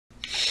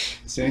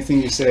So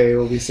anything you say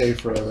will be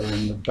saved forever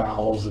in the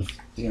bowels of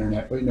the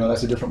internet. Wait, no,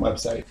 that's a different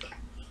website.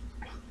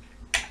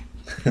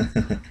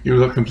 You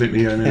look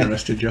completely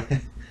uninterested, Joe.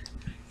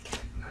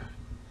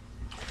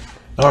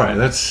 Alright,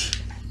 let's...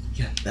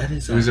 Yeah, that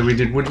is... we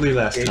did Woodley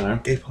last time.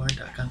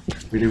 Gapeporn.com.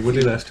 We did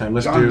Woodley last time.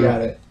 Let's John do...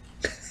 got it.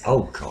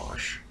 Oh,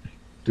 gosh.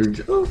 Dude,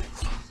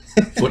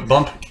 foot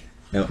bump?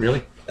 No.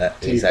 Really? That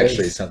To is your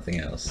actually face.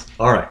 something else.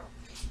 Alright.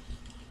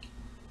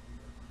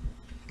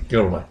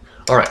 Get away.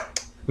 Alright.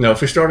 Now,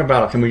 if we start a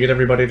battle, can we get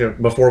everybody to,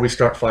 before we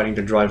start fighting,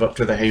 to drive up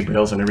to the hay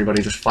bales and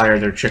everybody just fire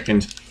their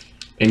chickens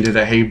into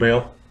the hay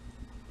bale?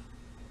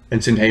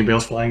 And send hay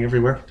bales flying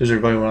everywhere? Does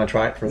everybody want to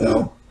try it for that?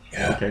 No.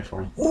 Yeah. Okay,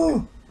 fine.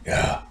 Woo.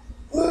 Yeah.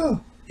 Woo.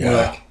 More Yeah.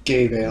 like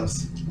gay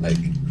bales. Like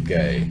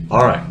gay.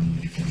 Alright.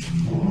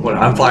 Well,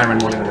 I'm firing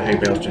one into the hay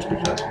bales just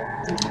because.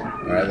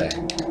 Where are they?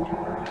 In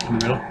the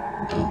middle.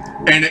 Oh.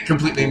 And it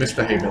completely missed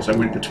the hay bales. I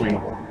went between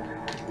them.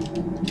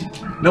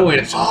 No, wait,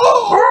 it's...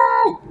 Oh!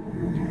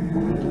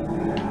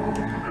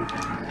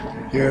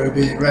 You're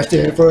being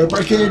arrested for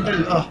breaking...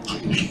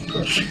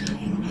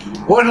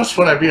 What else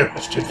would I be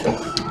arrested for?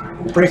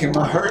 breaking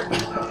my heart.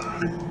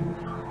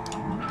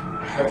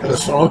 The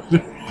song?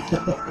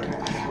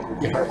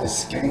 Your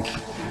heartless skank.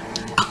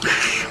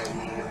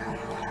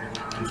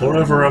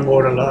 Forever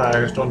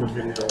immortalized on the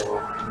video.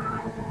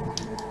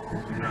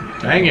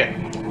 Dang it.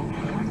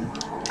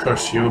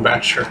 Curse you,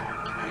 Batcher.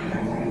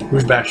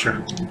 Who's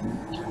Batcher?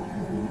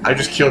 I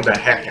just killed the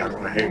heck out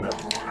of a hay bale.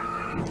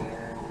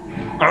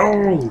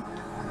 Oh!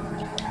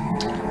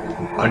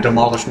 I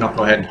demolished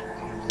Knucklehead.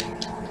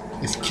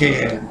 It's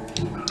K-Head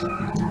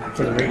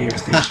for the radio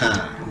station.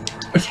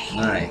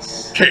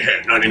 Nice.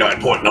 K-Head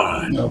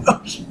 99.9. No.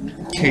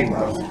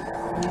 K-Love. I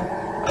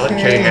like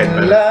K-Head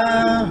better.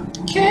 Love.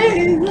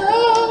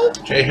 K-Love.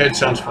 K-Head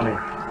sounds funny.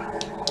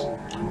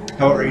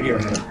 How about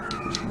Radiohead?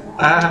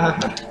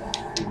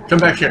 Come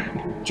back here.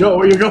 Joe,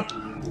 where you go?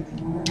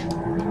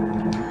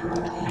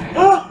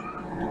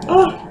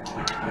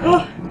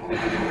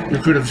 You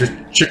could have just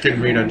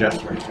chickened me to death.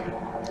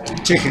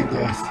 Chicken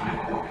death.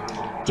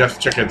 Just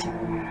chickens.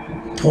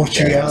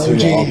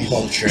 Poultryology.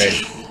 Poultry.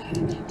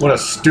 What a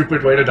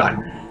stupid way to die.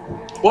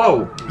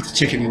 Whoa! It's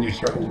chicken in your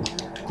throat.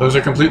 Those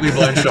are completely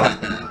blind shot.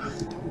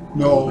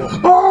 No.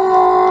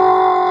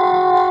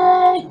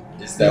 Oh!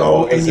 Is that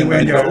No what was in my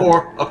innuendo.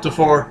 throat? 4, up to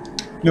 4.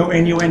 No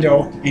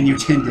innuendo, and you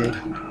tended.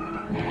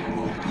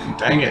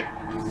 Dang it.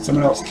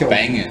 Someone else killed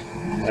Bang me. it.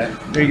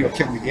 What? There you go,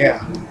 kill me.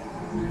 Yeah.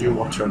 You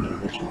watch your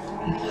language.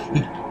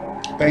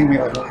 Bang me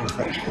like what your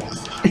French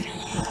was.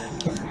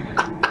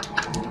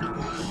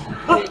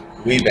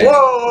 We Bang.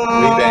 Whoa!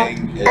 We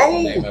Bang is Oh!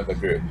 the name of a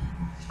group.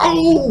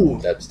 Oh!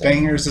 Dubstep.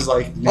 Bangers is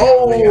like...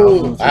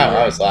 Oh! Wow,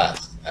 I was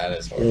last. That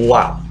is horrible.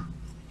 Wow.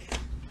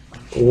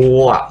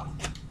 Wow.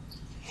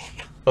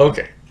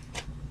 Okay.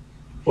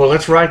 Well,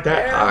 let's ride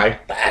that high.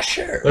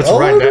 Basher. Let's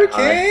ride Oliver that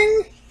high.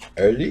 King.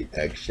 Early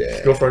action.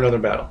 Let's go for another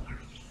battle.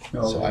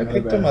 No, So I not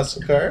picked a bad.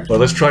 muscle car. Well,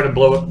 let's try to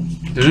blow up.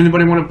 Does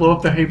anybody want to blow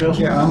up the hay bales?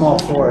 Yeah, I'm all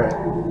for it.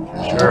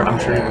 Sure, I'm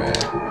sure you will.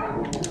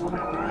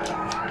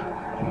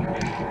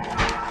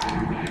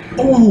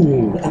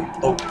 Oh!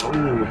 Oh,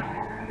 oh,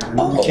 I'm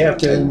the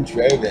captain I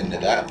drove into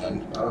that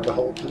one. of the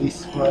whole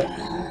police squad.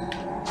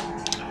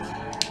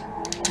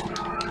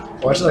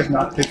 Why should I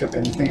not pick up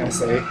anything I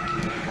say?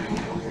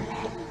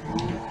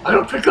 I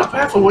don't pick up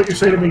half of what you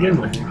say to begin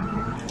with.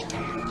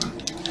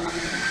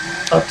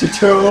 Up to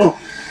 2.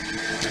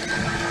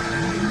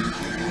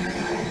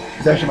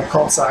 It's actually my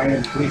call sign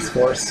in the police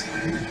force.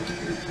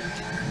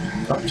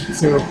 Up to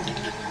 2.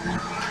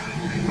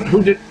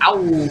 Who did? Ow,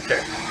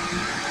 okay.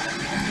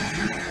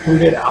 Who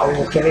did owl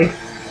okay?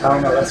 I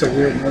don't know, that's a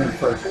weird name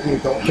for the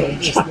adult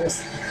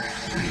consciousness.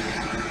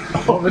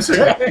 Oh, this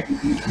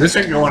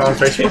ain't going on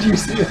Did Facebook. you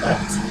see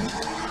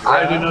that?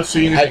 I did not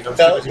see I anything. I'm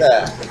felt so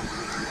that.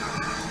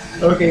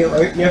 Okay,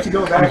 like, you have to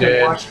go I'm back and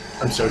dead. watch.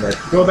 I'm so dead.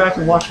 Go back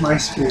and watch my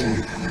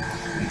screen.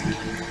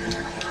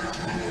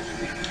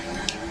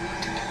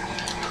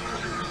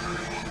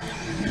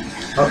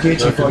 I'll get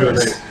you I'll have to do it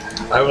photos.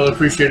 later. I will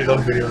appreciate it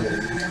on video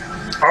later.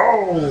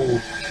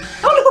 Oh!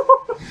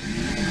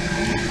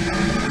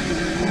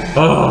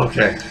 Oh,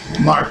 okay.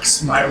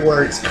 Marx my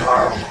words,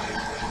 Carl.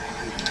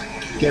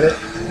 Get it?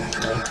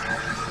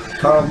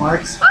 Karl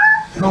Marx?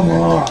 Come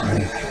on.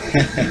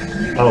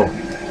 Oh.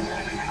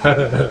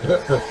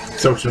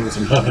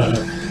 Socialism.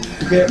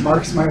 You get it?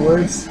 Marx my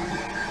words?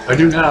 I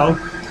do now.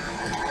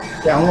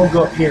 Yeah, I'm gonna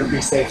go up here and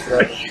be safe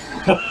forever.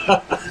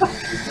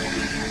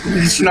 You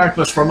can snipe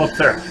us from up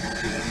there.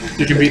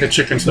 You can be the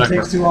chicken It sniper.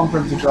 takes too long for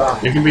him to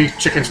drop. You can be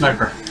chicken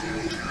sniper.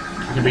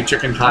 You can be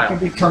chicken I can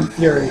Kyle. become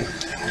Fury.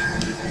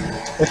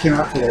 That came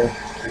out today.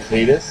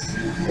 Cletus?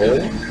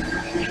 Really?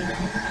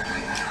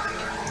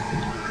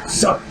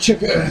 Suck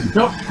chicken!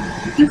 No,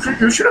 you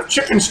should have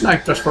chicken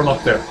sniped us from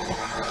up there.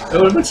 It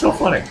would have been so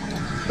funny.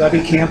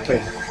 That'd be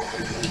camping.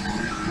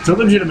 It's a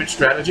legitimate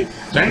strategy.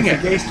 Dang It's a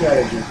it. gay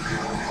strategy.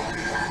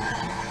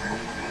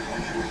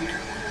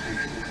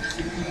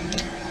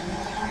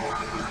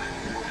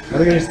 I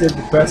think I just did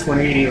the best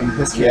 180 in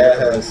history.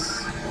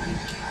 Yes.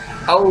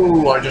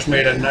 Oh, I just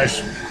made a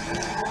nice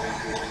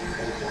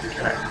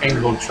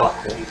angled shot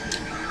there.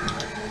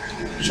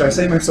 Should I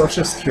say my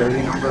social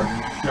security number?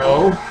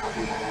 No.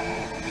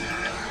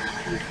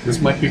 This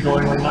might be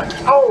going online.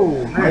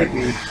 Oh, Might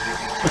be.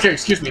 okay,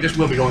 excuse me. This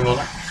will be going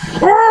online.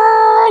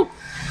 Oh!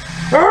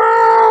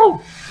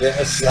 Oh!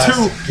 Yes,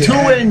 Too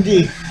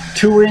windy.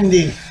 Too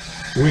windy.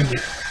 Windy.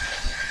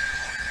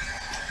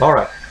 All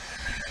right.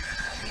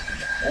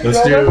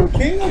 Let's do.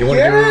 You want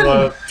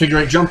to do figure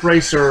eight jump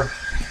race or?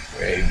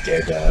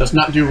 Let's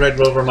not do Red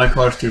Rover. My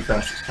car's too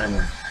fast. It's kind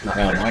of not.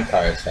 No, fair. my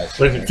car is fast.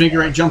 But if you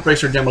figure eight jump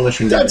race or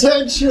demolition damage.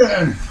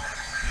 Attention!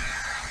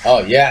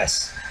 Oh,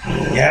 yes.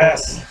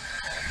 Yes.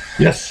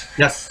 Yes.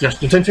 Yes. Yes.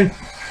 Detention.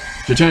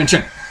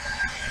 Detention.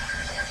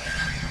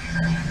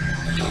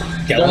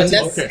 Go, let's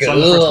okay,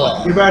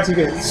 go. You're about to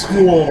get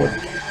schooled.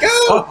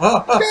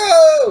 Go!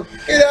 Go!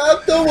 Get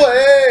out the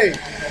way!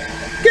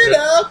 Get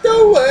out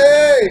the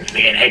way!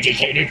 Being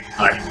educated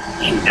or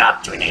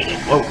indoctrinated.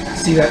 Whoa.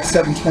 See that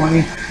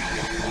 720?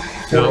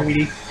 No.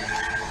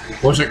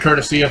 480? Was it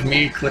courtesy of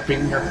me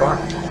clipping your car?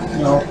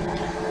 No,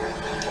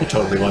 It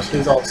totally was. it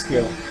was all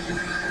skill.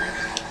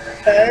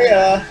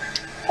 Hey,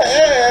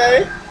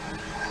 hey!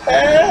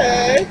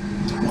 Hey!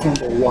 I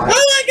don't know why.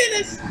 Oh my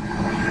goodness!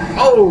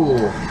 Oh!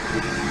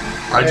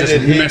 I Where just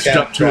did he messed come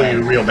up to you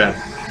from? real bad.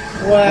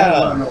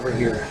 Wow! One over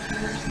here.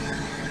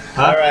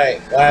 Huh? Alright,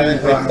 why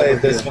haven't we Run played over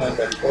this here. one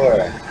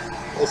before?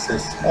 This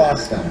is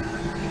awesome.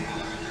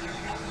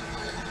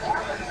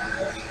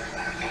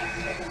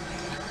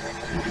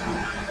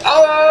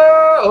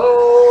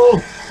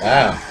 Oh!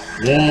 Wow.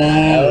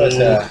 That was,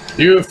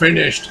 you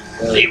finished.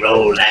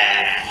 Zero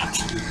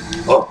laps.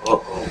 Oh,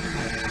 oh,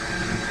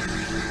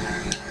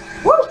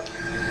 oh.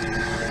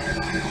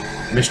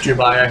 Woo! Missed you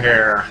by a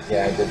hair.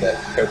 Yeah, I did that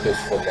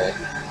purposefully.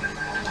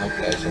 My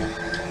pleasure.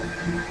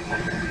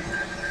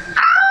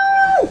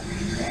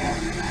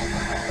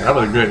 That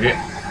was a good hit.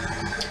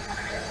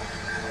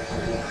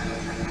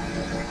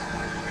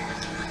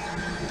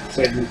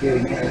 Said you're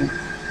getting in.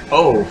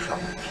 Oh.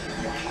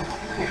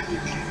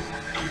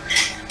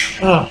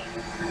 Oh.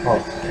 Oh.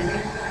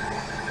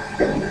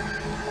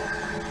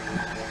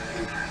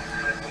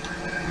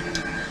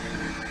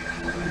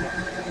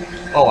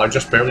 Oh, I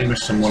just barely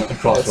missed someone at the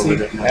Let's see. crossover,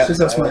 didn't I? That's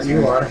just how smart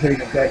you are,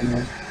 hitting a dead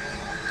man.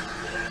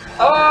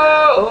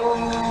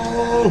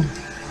 Oh!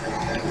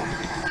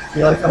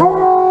 You're like,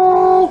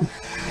 Oh!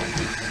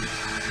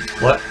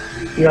 What?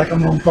 you're like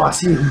I'm on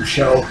Bossy Who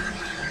show.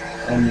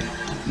 And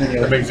then you're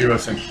That like, makes zero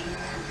sense.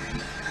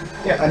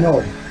 yeah, I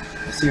know.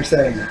 So you're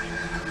saying it.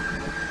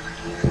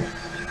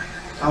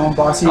 I'm on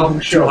Bossy Oh, Who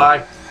too show.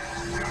 high.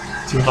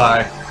 Too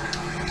high.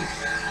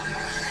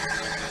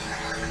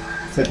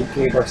 Said the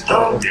gay bar I'll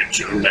started. get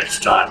you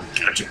next time,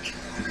 catch it.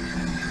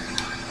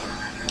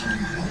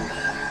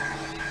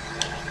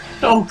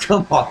 Oh,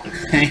 come on.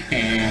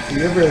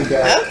 You're really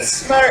bad.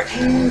 That's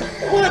Martin.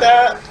 What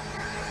up?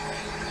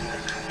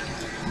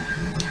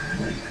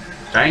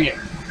 Dang it.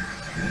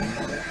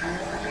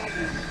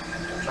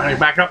 Trying to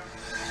back up.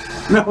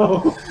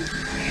 No.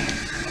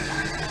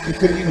 You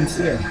couldn't even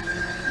see him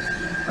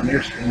on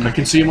your screen. I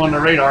can see him on the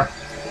radar.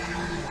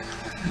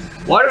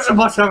 Why does the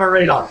bus have a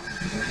radar?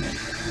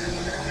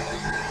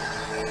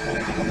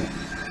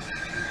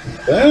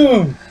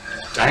 Boom!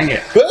 Dang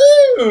it.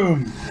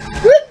 Boom!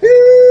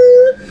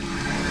 Woohoo!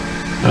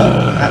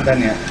 Not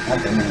done yet.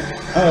 Not done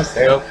yet. Almost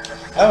there. Nope.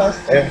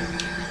 Almost there.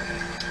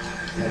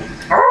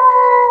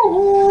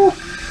 Oh!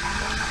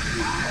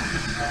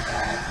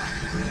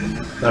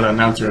 That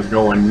announcer is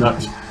going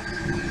nuts.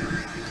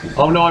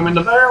 Oh no, I'm in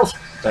the barrels.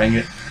 Dang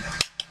it.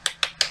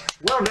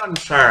 Well done,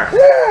 sir.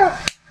 Yeah!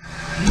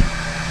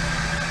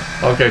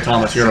 Okay,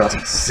 Thomas, you're up.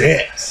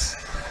 6.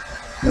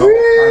 No, I'm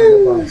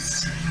the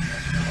bus.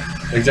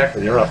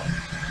 Exactly, you're up.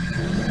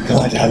 Come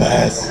on,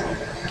 Thomas.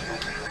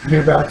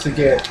 You're about to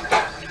get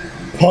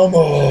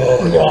Pummel.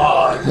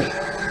 logged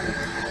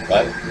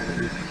What?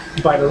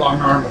 by the long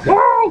arm of it.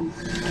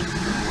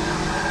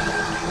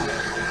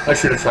 I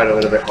should have tried a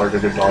little bit harder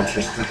to dodge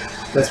this thing.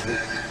 That's what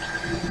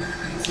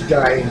the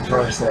guy in the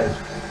car said.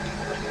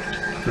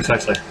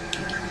 Precisely.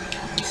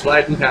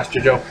 Sliding past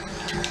you, Joe.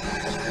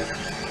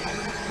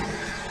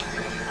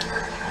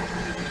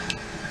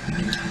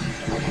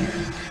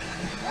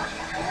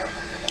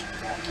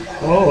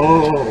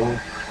 Oh.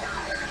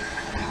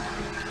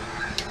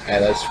 Hey,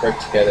 let's work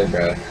together,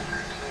 bro.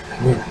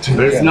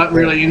 There's not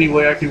really any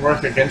way I can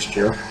work against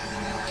you.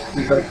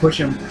 You gotta push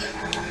him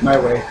my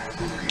way.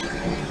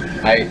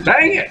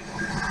 Dang it!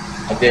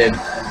 I did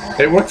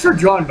It worked for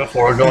John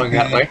before going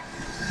that way.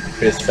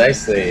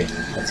 precisely.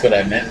 That's what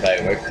I meant by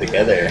work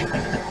together.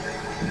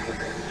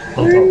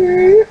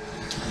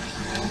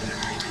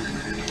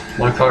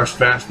 My car's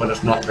fast, but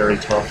it's not very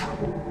tough.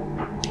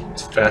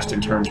 It's fast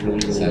and turns really,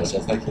 really Sounds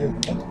well. just like you.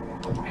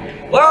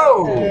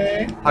 Whoa!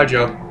 Okay. Hi,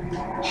 Joe.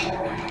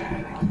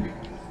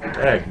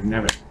 Dang,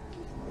 never.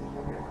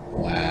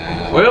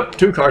 Wow. Well,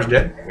 2 cars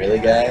dead. Really,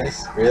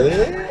 guys?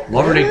 Really?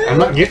 I'm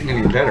not getting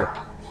any better.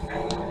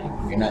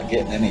 You're not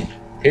getting any.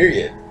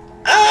 Period.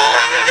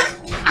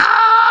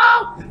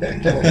 Ah! I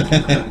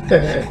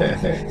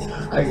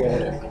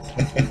get it.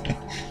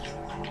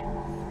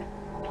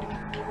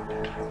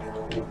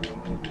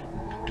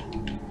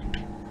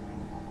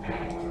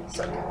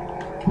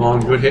 Come on,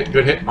 good hit,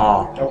 good hit.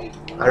 Aw. Nope,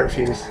 I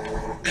refuse.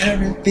 I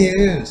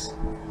refuse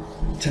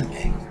to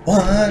make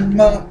one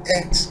more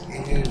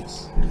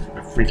excuse.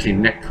 A freaking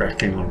neck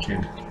cracking on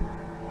Ken.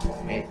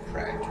 Hey,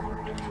 crack.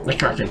 Neck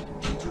cracking.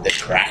 The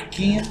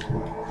cracking?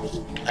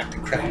 Like the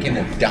cracking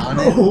of dawn?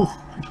 Oh,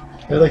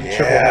 they're like a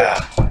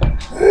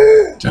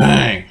triple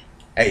Dang.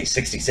 Hey,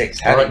 66.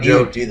 How Alright, did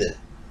you Joe. do the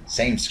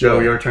same score? Joe,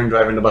 your turn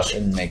driving the bus.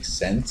 Doesn't make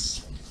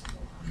sense.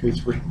 hit.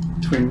 Who's with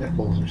twin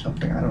nipples or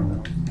something? I don't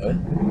know. What?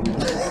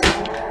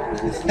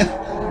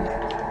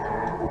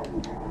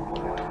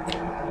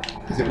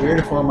 Is it weird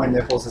if one of my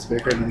nipples is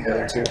bigger than the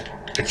other two?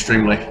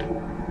 Extremely.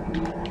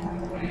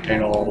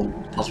 Ain't all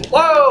possible.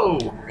 Whoa!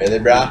 Really,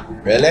 brah?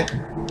 Really?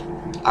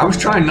 I was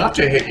trying not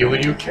to hit you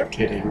and you kept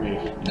hitting me.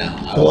 No,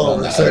 I was Well,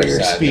 on the so other you're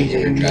side that you were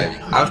speeding.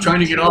 driving. I was trying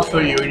to get off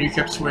of you and you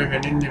kept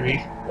swerving into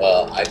me.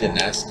 Well, I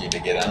didn't ask you to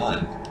get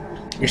on.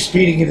 You're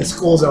speeding in the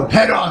school zone.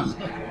 Head on!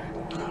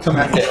 Come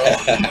at me, bro.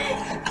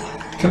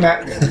 Come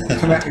at me.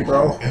 Come at me,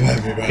 bro.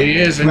 He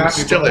is Come and at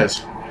me, still bro.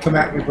 is. Come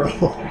at me, bro.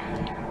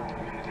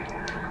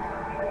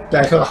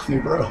 Back off me,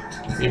 bro.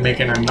 You're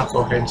making a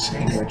knucklehead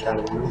sandwich out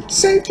of you.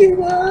 Safety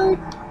word!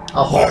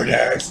 I'll hold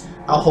it.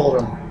 I'll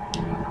hold him.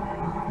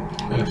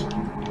 Yes.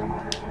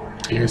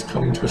 He is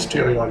coming to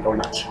steal your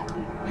donuts.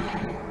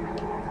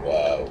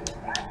 Whoa.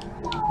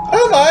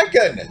 Oh my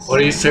goodness! What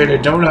do you say to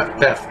donut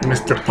theft,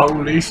 Mr.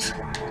 Police?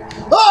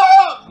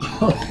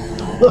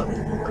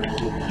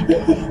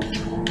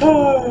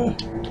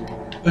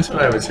 That's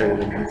what I would say to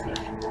donut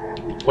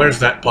theft. Where's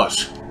that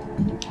bus?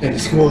 In the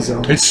school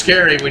zone. It's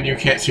scary when you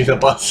can't see the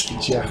bus.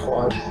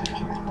 Jackwad.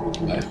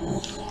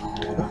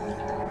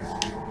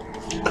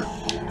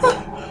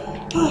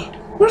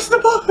 Where's the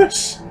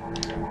bus?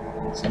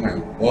 Somewhere.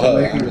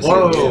 Whoa.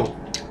 Whoa!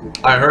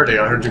 I heard it.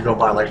 I heard you go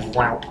by like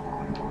wow.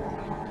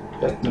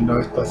 That's the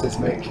noise buses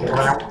make kids.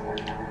 Wow.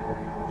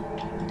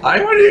 I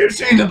haven't even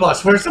seen the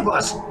bus. Where's the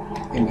bus?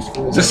 In the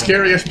school The zone.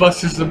 scariest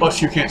bus is the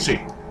bus you can't see.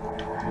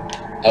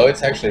 Oh,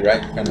 it's actually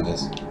right in front of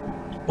us.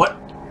 What?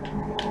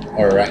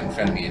 Or right in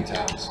front of me in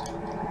Tom's.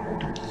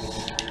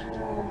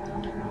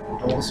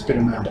 I won't spit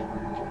him out.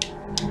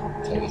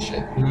 Holy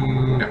shit.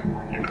 No,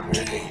 you're not.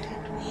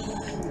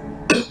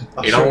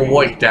 I'll It show don't you.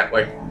 work that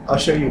way. I'll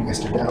show you,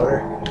 Mr. Doubter.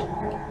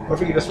 What if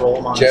we can just roll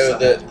him on Joe,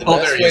 the the Oh,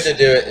 best there he way is. to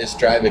do it is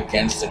drive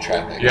against the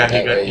traffic. Yeah,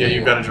 That way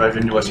you got to drive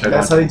into us head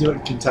That's on. how they do it in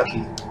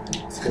Kentucky.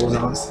 School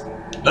zones.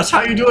 That's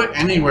how you do it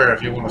anywhere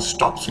if you want to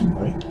stop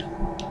somebody.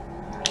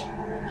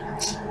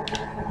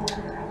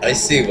 I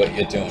see what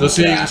you're doing. The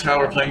seeing Brad. as how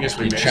we're playing this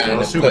You're week, trying I'll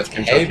to assume put it's hay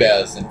Kentucky.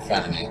 bales in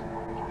front of me.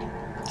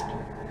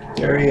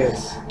 There he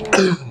is.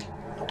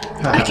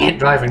 I can't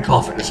drive and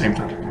cough at the same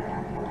time.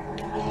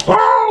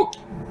 Oh!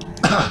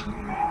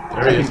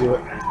 There I he can is. do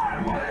it.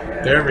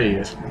 There he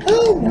is.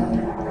 Oh my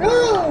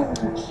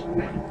gosh!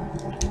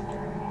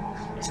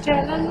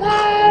 Still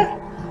alive.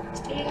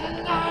 Still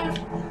alive.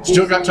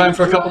 Still got time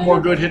for a couple more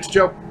good hits,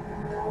 Joe.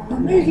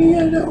 I'm making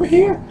it over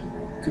here.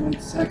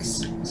 Good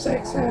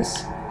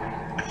success.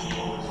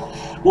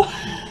 What?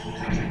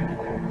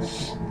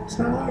 It's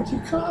hard to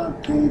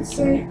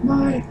compensate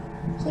my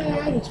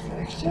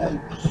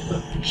satisfaction.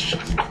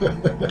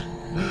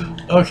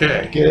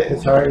 Okay. Get it?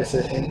 It's hard as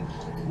in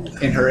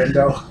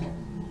innuendo.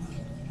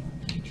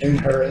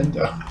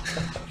 Innuendo.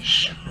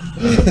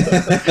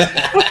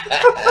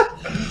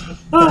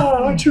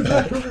 Oh, I'm too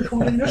bad for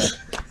recording this.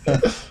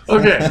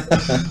 Okay.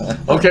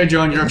 Okay,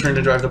 John, your turn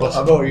to drive the bus.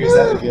 I'll go use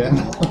that again.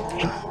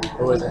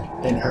 What was it?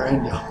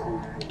 Innuendo.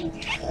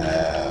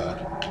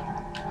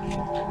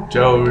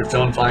 Joe, if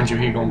John finds you,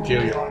 he gonna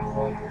kill you.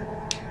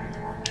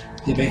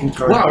 You making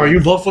cars? Wow, are you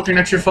both looking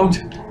at your phones?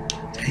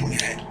 Dang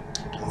it.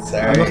 I'm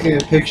Sorry. looking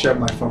at a picture of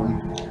my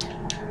phone.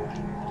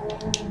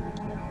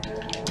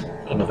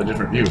 I don't know the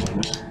different views on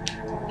this.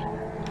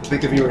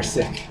 Think if you were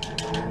sick.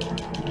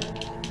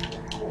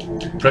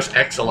 Press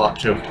X a lot,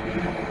 too.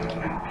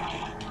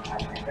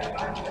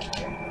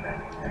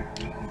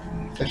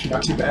 It's actually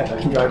not too bad.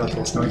 I can drive like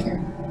this. No, I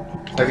can't.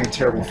 I'm having a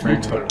terrible You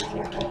frame.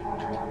 totally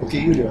can't. Look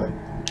at you do it.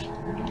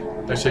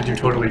 I said you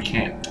totally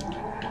can't.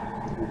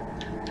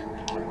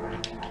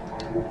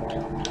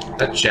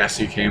 That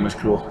chassis cam is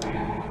cool,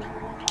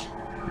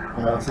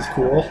 This is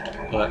cool.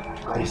 but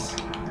Nice.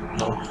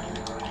 no.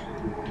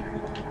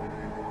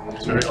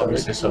 It's very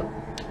obviously so.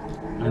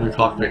 And the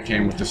cockpit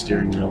came with the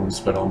steering wheel and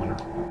speedometer.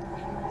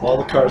 All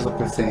the cars look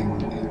the same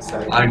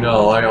inside. I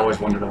know, I always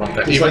wondered about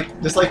that.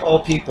 Just like all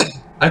people.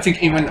 I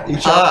think even... You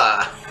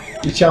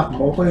chop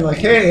them open and like,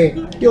 hey,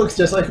 he looks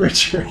just like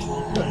Richard.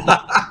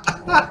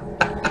 I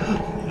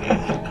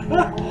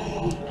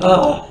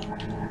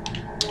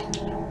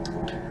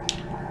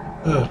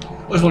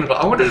was wondering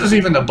about... I wonder does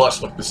even the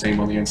bus look the same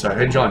on the inside?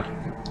 Hey, John,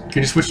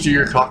 can you switch to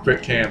your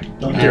cockpit cam?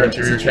 Don't do Your it, it's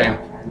a interior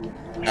cam.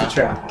 It's a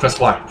trap. Press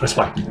Y. Press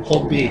Y.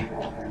 Hold B.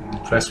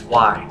 Press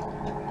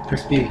Y.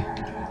 Press B.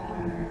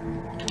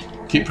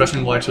 Keep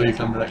pressing Y till you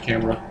come to that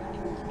camera.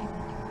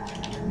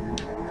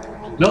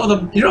 No,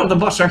 the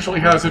bus actually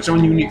has its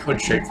own unique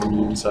hood shape from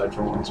the inside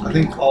for once. I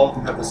think all of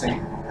them have the same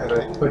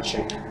hood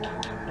shape,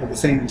 with the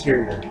same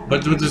interior.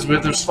 But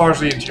as far as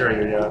the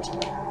interior, yeah.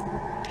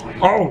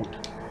 Oh!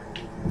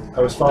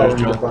 I was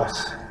following the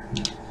bus.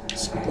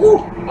 Ooh.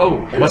 Oh,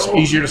 much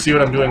easier to see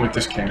what I'm doing with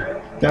this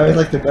camera. That was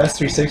like the best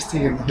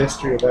 360 in the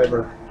history of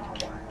ever.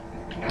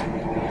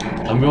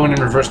 I'm going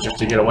in reverse just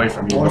to get away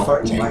from you. I want to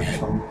fart to the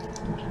microphone.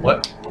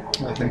 What?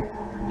 Nothing.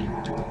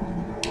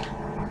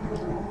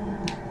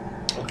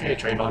 Okay,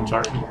 Trayvon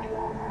Tartan.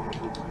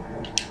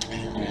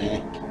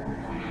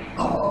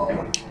 Oh,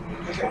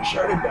 I got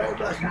sharded by a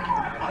black.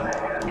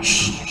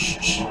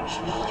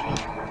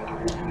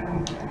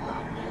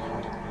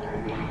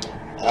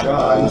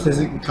 God, this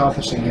isn't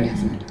accomplishing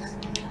anything.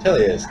 Hell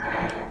he is.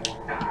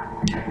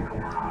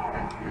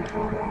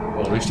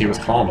 Well, at least he was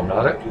calm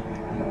about it.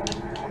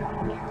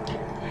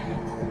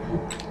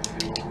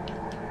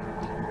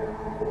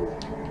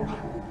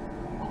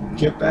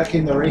 Get back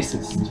in the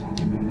races.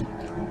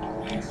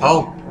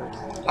 Oh!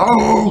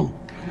 Oh!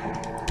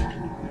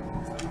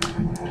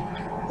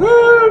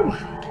 Woo!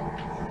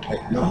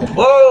 Wait, no.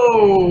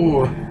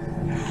 Whoa!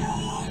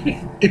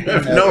 You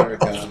have I've no. never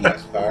gone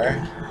this far.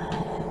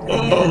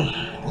 Oh.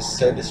 It's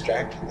so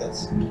distracting.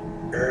 That's so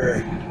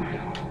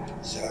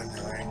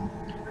annoying.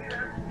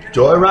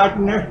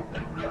 Joyriding there?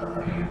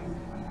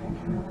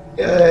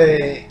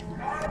 Yay!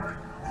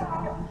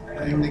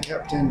 I'm the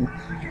captain.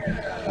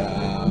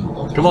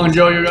 Come on,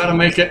 Joe, you gotta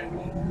make it.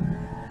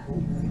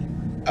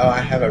 Oh, I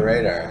have a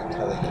radar. I'm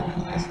totally different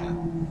last time.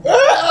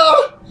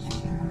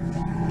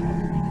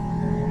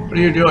 What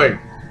are you doing?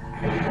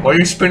 Why are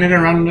you spinning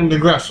around in the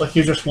grass like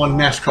you just won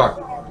NASCAR?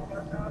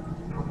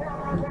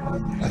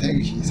 I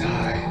think he's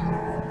high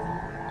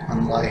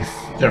on life.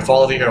 There,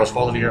 follow the arrows,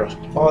 follow the arrows.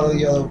 Follow the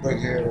yellow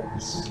brick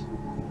arrows.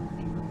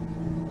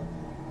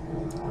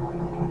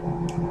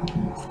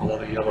 Follow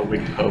the yellow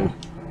winged hoe.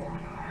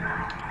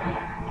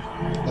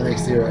 That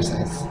makes 0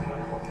 sense.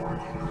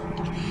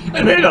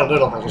 It made a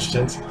little bit of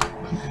sense.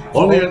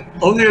 Only a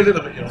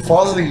little bit, you know.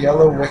 Follow the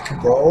yellow wick,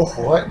 bro.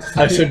 What?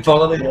 I said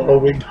follow the yellow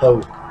winged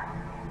hoe.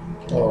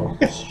 Oh.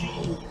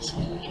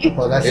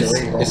 Well, that's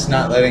illegal. It's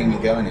not letting me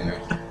go anywhere.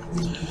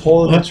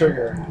 Pull the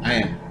trigger. I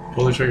am.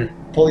 Pull the trigger.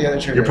 Pull the other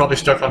trigger. You're probably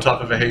stuck on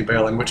top of a hay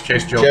bale, in which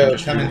case Joe can Joe,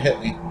 just come and hit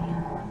me.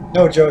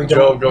 No, Joey, Joe,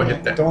 don't. go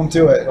hit that. Don't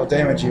do it. It'll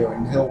damage you,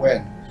 and he'll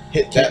win.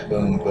 Hit that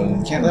boom, boom.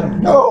 You can't let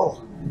him.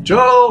 No!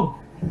 Joe!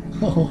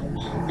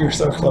 You're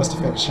so close to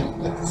finishing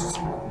this.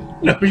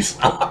 No, he's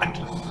not.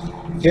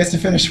 He has to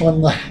finish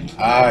one lap.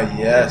 Ah,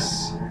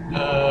 yes.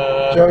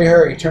 Joey,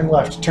 hurry. Turn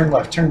left. Turn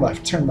left. Turn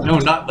left. Turn left. No,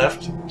 not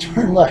left.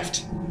 Turn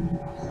left.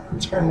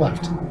 Turn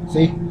left.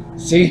 See?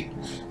 See?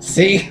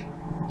 See?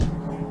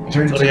 I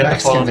turned So into they have to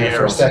Mexican follow the there for a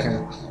arrows.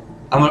 second.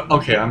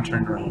 Okay, I'm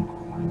turned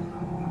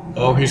around.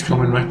 Oh, he's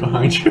coming right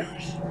behind you.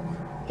 He's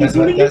That's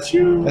gonna what, get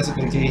you. That's a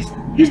big teeth.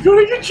 He's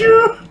gonna get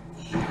you.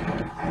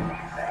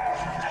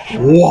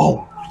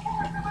 Whoa!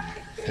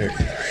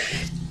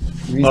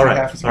 All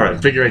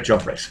right, figure 8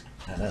 jump race.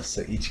 I know,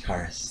 so each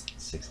car is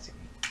 60,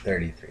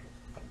 33.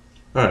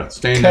 All right,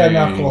 standing.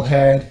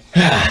 Knucklehead.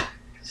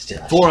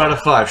 Still 4 out of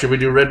 5. Should we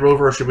do Red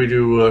Rover or should we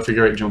do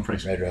figure 8 jump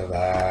race? Red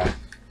Rover.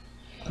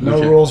 No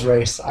Okay. rules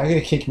race. I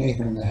gotta kick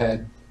Nathan in the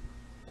head.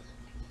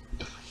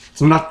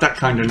 It's not that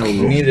kind of no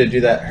You rule. need to do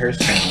that hearse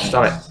thing.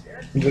 Stop it.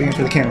 I'm doing it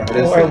for the camera. What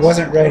is Oh, I this?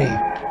 wasn't ready.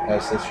 Oh,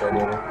 it's this Red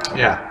Rover.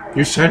 Yeah,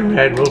 you said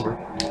Red Rover.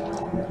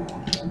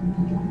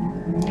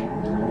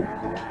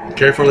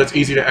 Careful, it's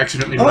easy to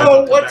accidentally drive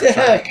Oh, up what the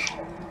backside.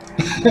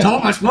 heck?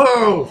 Thomas,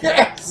 move!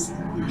 Yes!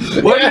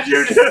 What Yes!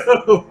 did you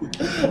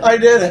do? I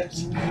did it!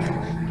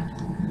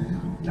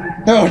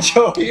 No,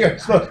 Joe, you're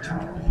supposed to.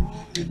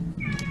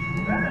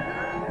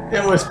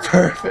 It was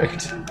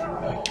perfect.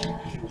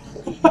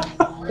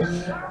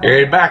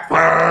 Hey,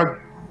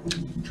 backfire!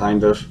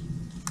 Kind of.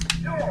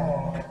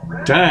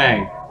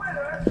 Dang.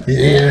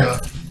 Yeah.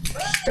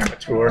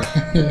 Amateur.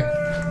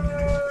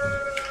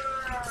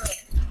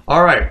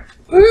 Alright.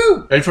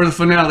 Woo! And for the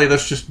finale,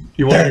 let's just...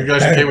 You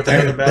guys okay with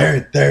another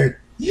battle? Third.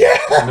 Yeah!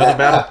 Another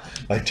battle?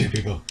 Like 2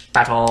 people.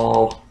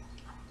 Battle.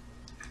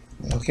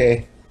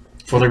 Okay.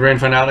 For the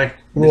grand finale?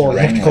 Rule, you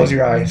have to close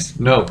your eyes.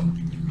 No.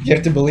 You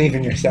have to believe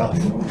in yourself.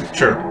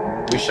 Sure.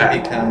 We should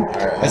become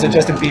our That's what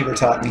Justin Bieber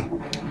taught me.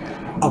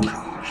 Oh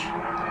gosh.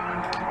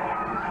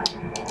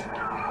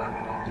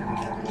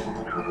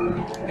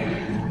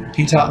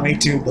 He taught me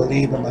to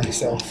believe in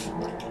myself.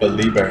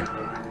 believer.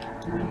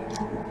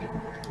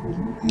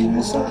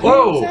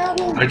 Whoa!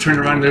 I turned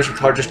around and there's a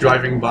car just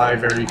driving by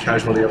very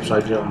casually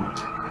upside down.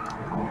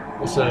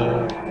 What's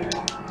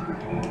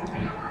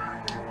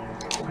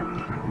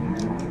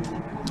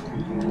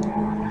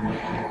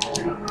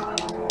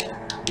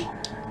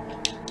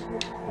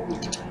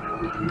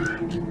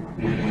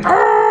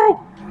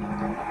Oh!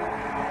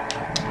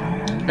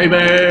 Hey,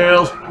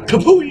 Bales!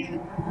 Kapooey!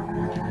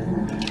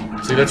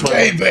 See, that's why.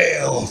 Hey,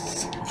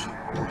 Bales!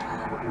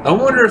 I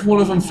wonder if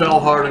one of them fell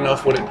hard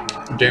enough, would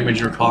it damage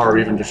your car or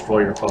even destroy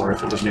your car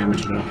if it was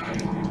damaged enough?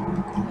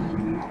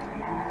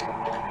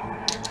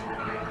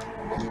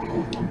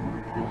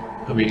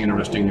 That'll be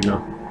interesting to know.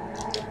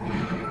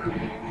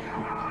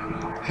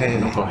 Hey,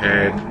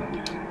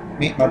 Knucklehead.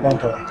 meet my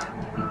bumper.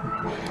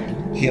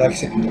 He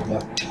likes it in the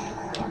left.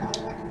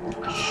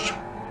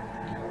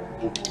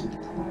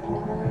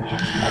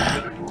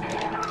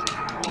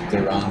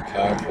 The wrong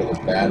car for the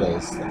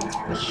battles. That's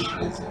for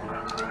shizzle.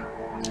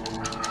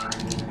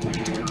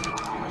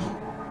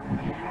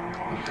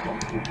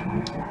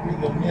 You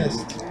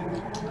missed.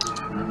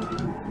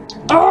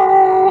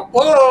 Oh!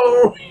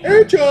 Whoa!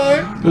 Air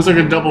time! It was like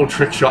a double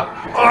trick shot.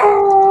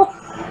 Oh!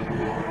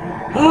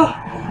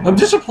 Ah, I'm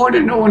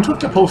disappointed no one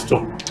took the postal.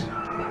 I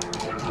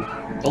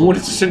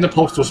wanted to send the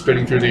postal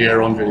spinning through the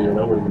air on video.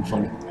 That would have been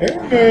funny.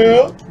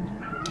 Airmail!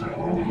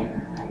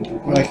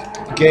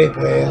 Like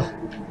Gabriel.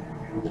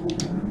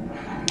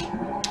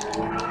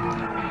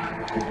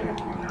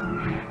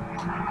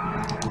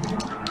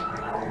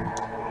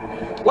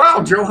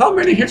 Wow, Joe, how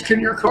many hits can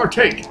your car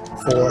take?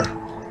 4.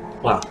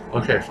 Wow,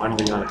 okay,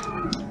 finally got it.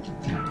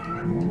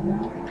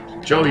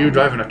 Joe, you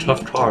driving a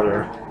tough car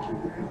there.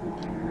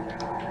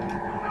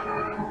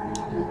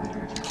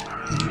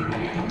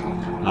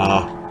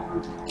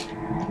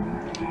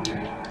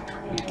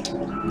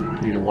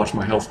 Need to watch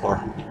my health bar.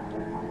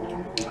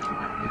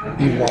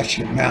 You watch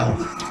your mouth.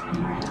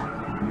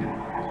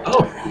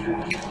 Oh!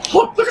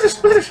 Look at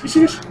this! Look at this! You see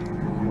this?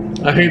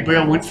 A hay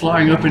bale went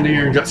flying up in the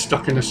air and got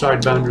stuck in the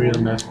side boundary of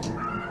the mast.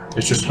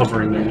 It's just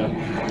hovering there now.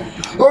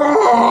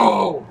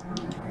 Oh!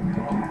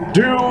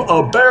 Do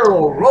a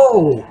barrel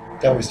roll!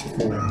 That was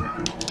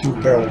 4.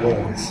 2 barrel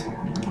rolls.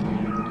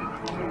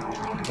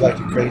 Like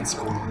a grade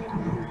school.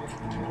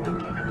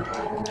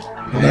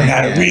 Learn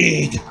how to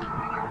read.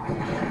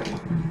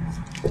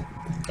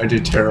 I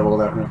did terrible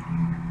that one.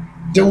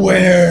 The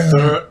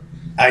where?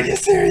 Are you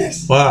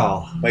serious?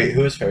 Wow. Wait,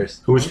 who was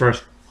first? Who was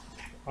first?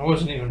 I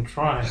wasn't even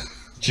trying.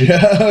 Joe!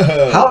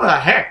 How the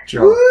heck,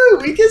 Joe? Woo!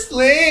 Weakest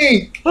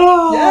link!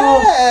 Oh!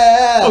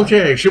 Yeah!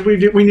 Okay, we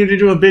need to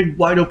do a big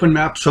wide open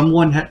map.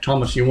 Someone,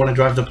 Thomas, you want to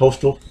drive the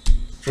postal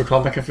for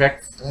comic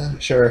effect?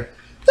 Sure.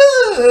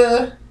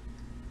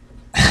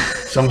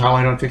 Somehow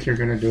I don't think you're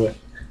gonna do it.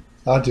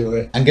 I'll do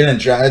it. I'm gonna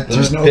drive the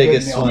There's no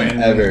biggest good one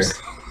mailman ever. names.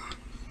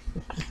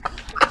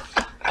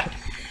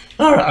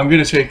 Alright, I'm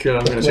gonna take a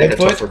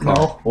tougher car.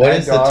 No. What Mad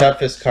is Dog. the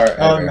toughest car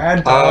ever?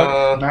 Mad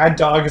Dog. Mad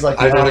Dog is like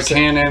the Either the opposite.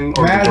 Cannon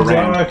or Mad the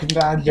Durand.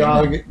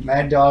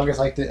 Mad Dog is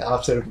like the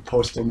opposite of a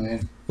postal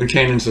man. The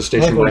Cannon's the I like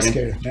station what wagon.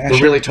 scared. The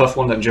really tough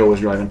one that Joe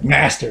was driving.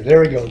 Master. There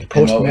we go. The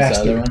And what was the other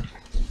postmaster. one?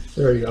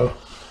 There we go.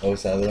 What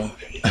was the other one?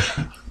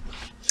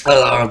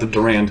 The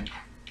Durand.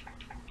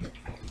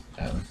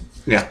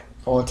 Yeah.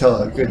 I want to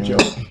tell a good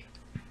joke.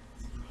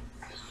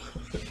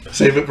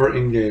 Save it for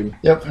in-game.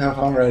 Yep,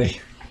 I'm ready.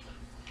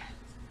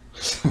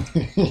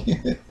 It's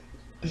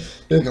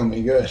gonna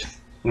be good.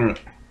 Alright.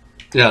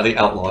 Yeah, the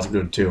Outlaw's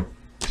good too.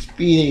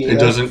 Speedy. It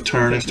doesn't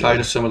turn as tight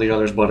as some of the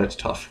others, but it's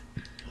tough.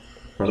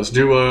 Alright, let's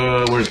do,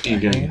 where's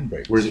Egan?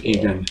 Handbrake Where's as well.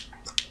 Egan?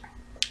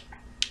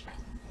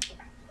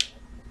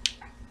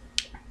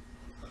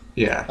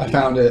 Yeah. I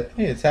found it.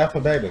 Hey, it's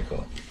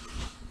alphabetical.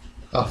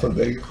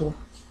 Alphabetical.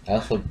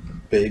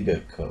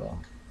 Alphabetical.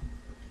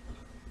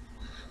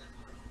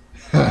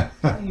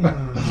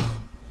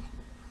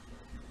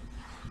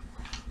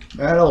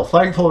 Battle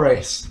flagpole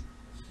race.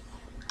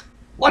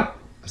 What?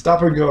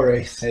 Stop and go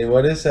race. Hey,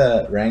 what is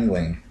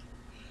wrangling?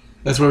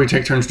 That's where we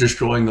take turns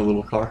destroying the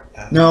little car.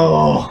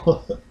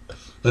 No.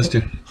 Let's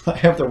do. I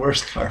have the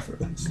worst car for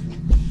this.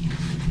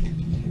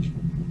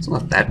 It's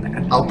not that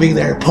bad. I'll be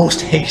there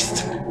post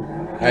haste.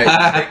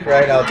 Alright, take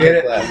right, I'll Get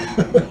take it? left.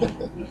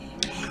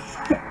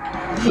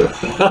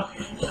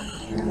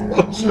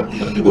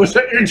 Was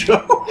that your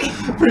joke?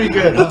 Pretty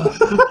good, huh?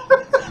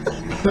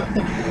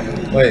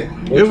 Wait,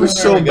 It was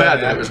so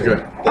bad that it was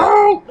good.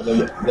 Oh!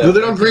 The The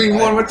little green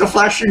one with the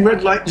flashing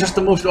red light, just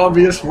the most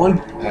obvious one.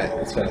 Alright,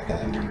 that's what I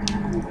thought.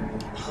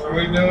 What are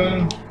we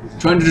doing?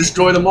 Trying to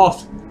destroy them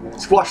off.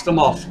 Squash them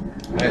off.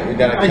 Alright, we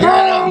gotta I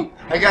got him.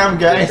 I got him,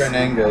 guys. different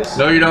angles.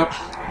 No, you don't.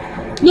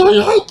 No,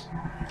 you don't.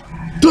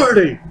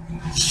 30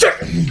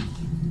 seconds.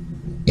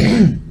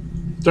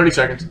 30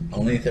 seconds.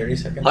 Only 30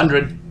 seconds?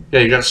 100. Yeah,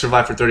 you gotta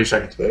survive for 30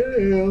 seconds.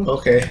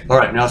 Okay.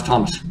 Alright, now it's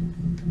Thomas.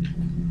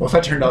 What if I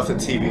turned off the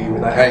TV?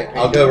 Would that Alright,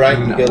 I'll go right,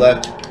 you No. go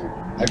left.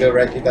 I'll go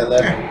right, you go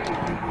left.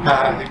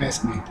 Ah, you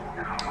missed me.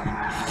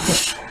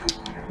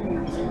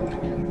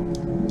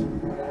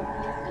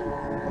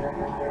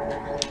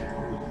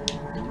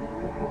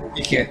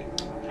 You can't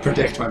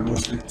predict my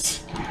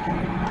movements.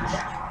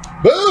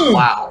 Boom!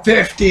 Wow.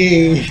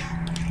 52.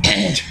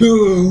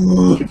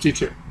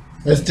 52.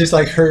 That's just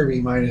like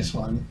Herbie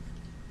 -1.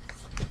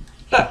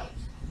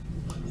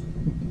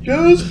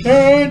 Just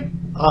heard.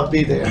 I'll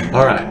be there.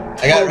 Alright.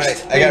 I got it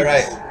right, I got it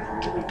right.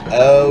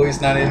 Oh,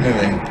 he's not even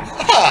moving.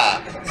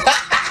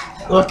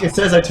 Ha! Look, it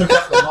says I took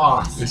out the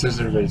moth. This is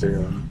everybody's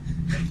going.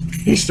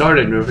 He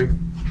started moving.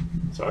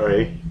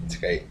 Sorry. It's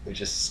great, we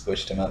just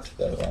squished him out to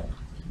the wall.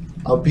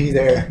 I'll be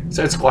there. It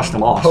said squash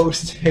them off.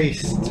 Post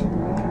haste.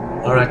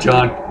 Alright,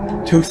 John.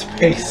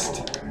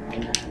 Toothpaste.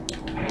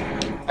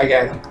 I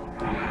got him.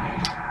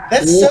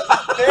 That's so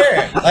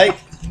fair. Like,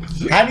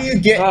 How do you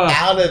get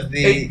out of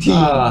the? 18.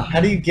 How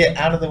do you get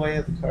out of the way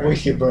of the car?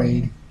 With your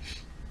brain.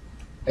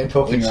 And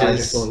poking Which your eye is-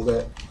 just a little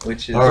bit.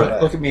 Which is All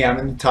right. Look at me, I'm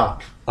in the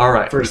top All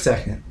right. for a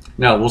second.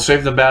 Now we'll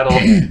save the battle.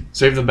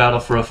 Save the battle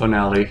for a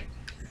finale.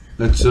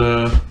 Let's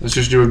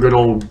just do a good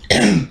old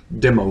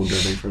demo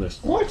derby for this.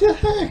 What the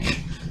heck?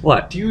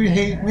 What? Do you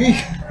hate me?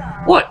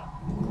 What?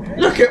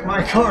 Look at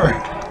my car.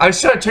 I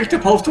said take the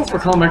postal for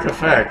comic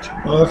effect.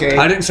 Okay.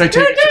 I didn't say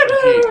take it to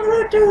the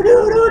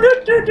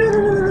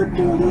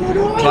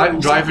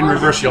heat. Drive in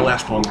reverse, you'll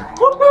last longer.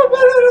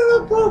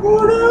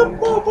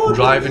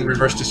 Drive in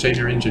reverse to save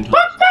your engine time.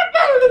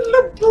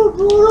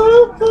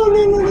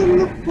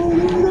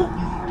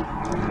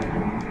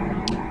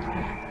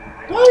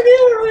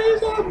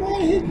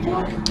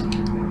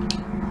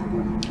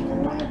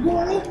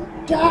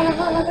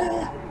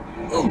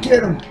 Oh,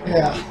 get him.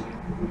 Yeah.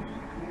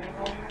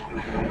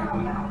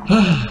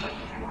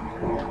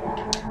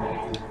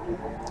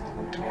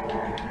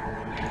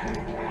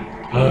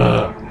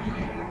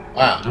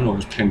 Wow. I'm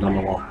almost pinned on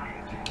the wall.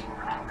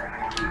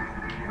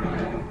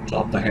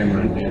 Drop the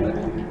hammer and nail it.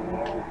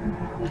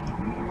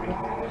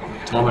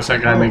 Thomas,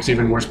 that guy makes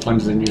even worse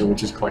puns than you,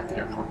 which is quite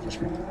the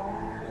accomplishment.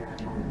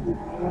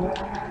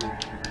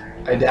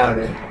 I doubt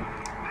it.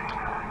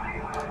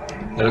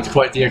 That it's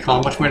quite the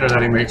accomplishment, or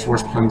that he makes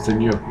worse puns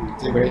than you.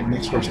 See, wait,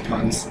 makes worse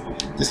puns.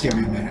 Just give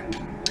me a minute.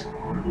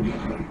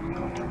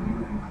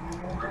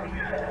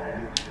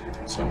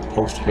 So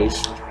post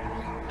haste.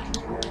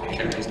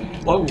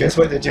 Whoa. Guess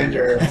what the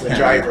gender of the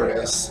driver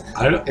is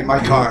I don't. in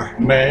my car?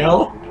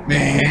 Male.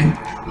 Man.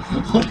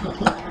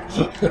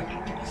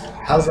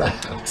 How's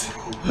that?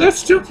 That's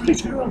still pretty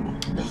terrible.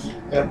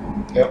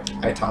 Yep,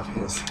 I top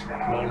his. Yep,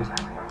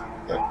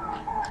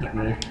 Not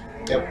really.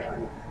 yep.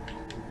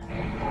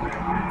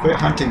 Quit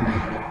hunting me.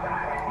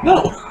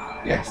 No.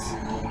 Yes.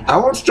 I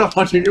won't stop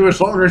hunting you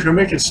as long as you're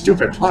making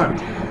stupid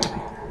puns.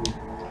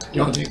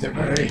 You don't think they're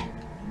very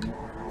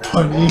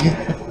funny?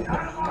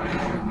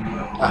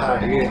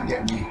 You didn't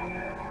get me.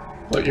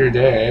 But you're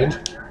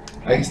dead.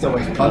 I can still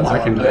make puns.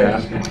 I can do while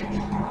I'm that.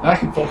 there. I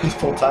can focus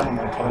full time on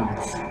my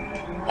puns.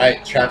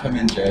 Alright, trap him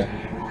in, Joe.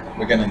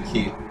 We're gonna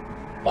keep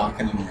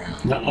bonking him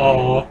around.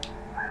 No.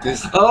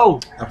 This, Oh.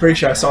 I'm pretty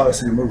sure I saw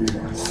this in a movie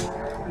once.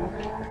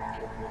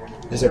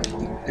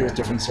 It was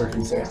different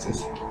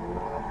circumstances.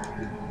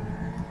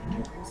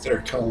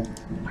 They're calm.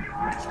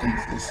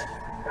 Instances.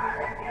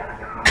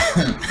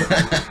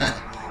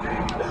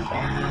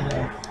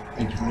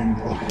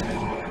 Incredible.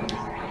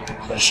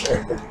 For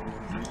sure.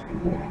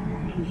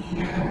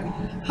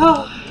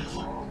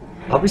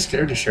 I'll be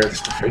scared to share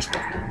this to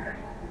Facebook.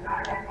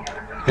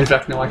 In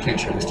fact, no, I can't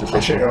share this to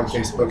I'll share it on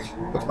Facebook.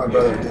 Facebook. Look, my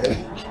brother did.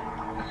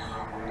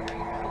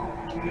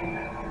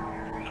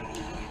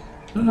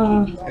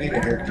 I need a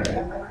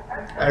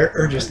haircut.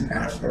 Or just an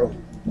afro.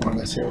 One of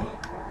the two.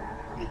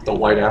 The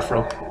white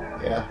afro.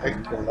 Yeah, I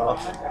can pull it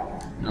off.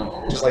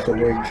 No. Just like a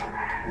wig.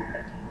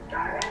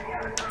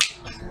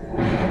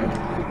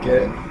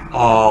 Get it?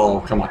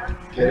 Oh, come on.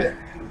 Get it?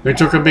 They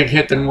took a big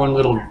hit, then one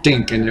little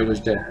dink, and it was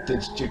dead.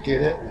 Did you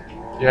get it?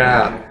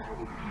 Yeah.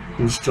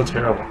 It was still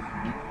terrible.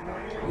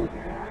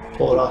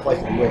 Pull it off like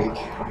a wig.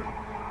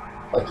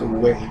 Like a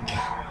wig.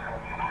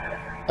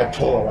 I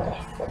pull it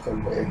off like a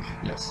wig.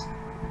 Yes.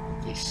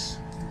 Yes.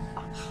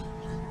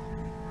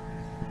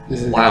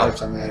 This is Wow.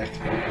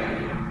 anticlimactic.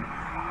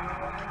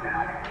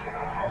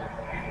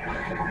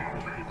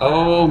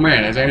 Oh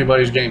man, it's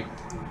anybody's game.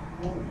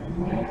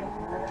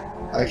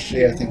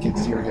 Actually, I think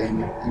it's your game.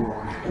 You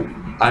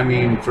won. I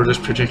mean, for this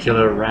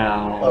particular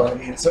round. Oh, I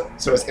mean, so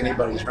it's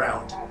anybody's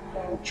round.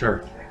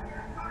 Sure.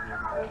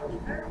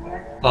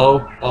 Oh,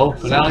 Some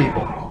finale.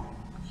 people.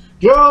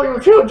 Joe, you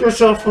killed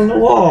yourself from the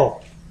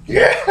wall.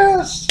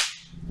 Yes!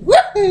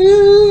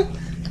 Woohoo!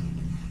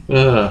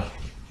 Ugh.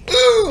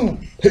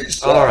 Boom!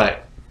 Peace All out. right.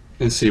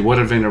 Let's see. What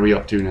event are we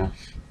up to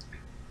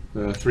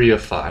now? 3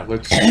 of 5.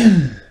 Let's.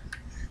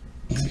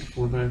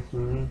 4, 5,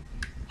 4.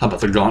 How about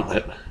the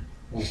gauntlet?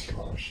 Oh,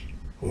 gosh.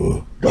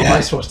 Ooh, What am yeah. I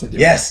supposed to do?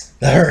 Yes,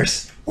 the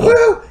hearse.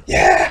 Woo!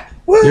 Yeah!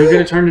 Woo! You're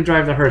gonna turn to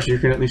drive the hearse. You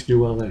can at least do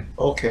well there.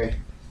 Okay.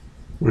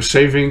 We're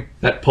saving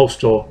that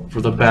postal for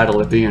the battle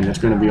at the end. That's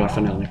gonna be our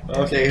finale.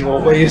 Okay, well,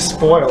 way to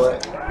spoil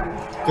it.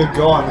 Good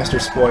going,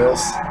 Mr.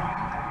 Spoils.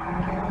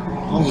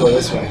 I'll go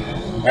this way.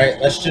 Alright,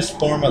 let's just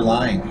form a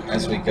line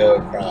as we go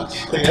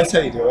across. Okay, that's how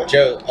you do it.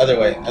 Joe, other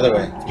way, other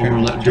way.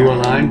 Do a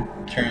line.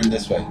 Turn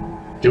this way.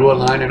 Do a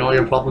line, and all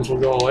your problems will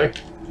go away.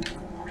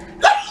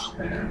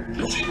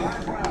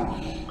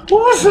 What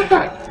was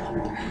that?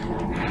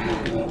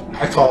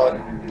 I call it.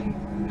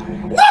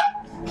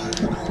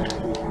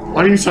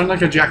 Why do you sound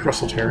like a Jack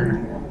Russell Terrier?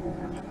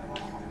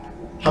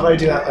 How about I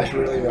do that like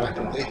really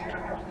rapidly?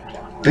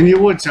 Then you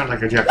would sound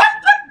like a Jack.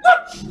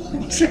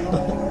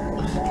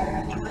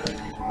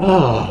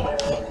 Oh.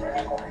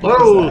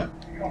 Oh.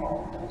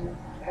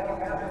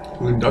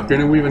 We're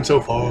ducking and weaving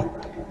so far.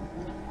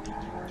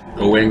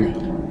 Going.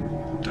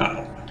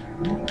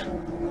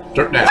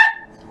 Dirt nap.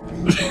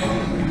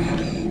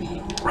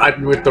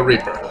 Riding with the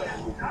Reaper.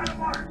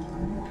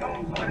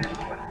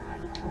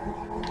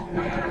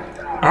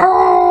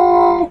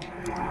 Oh.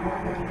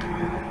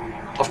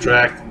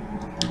 track.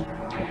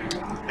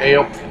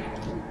 Help.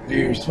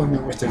 You're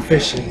swimming with the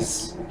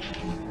fishes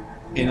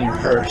in your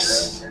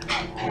hearse.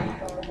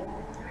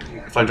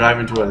 If I drive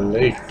into a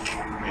lake,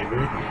 maybe.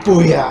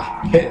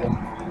 Booyah! Hit him.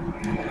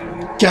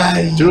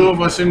 Guy. Two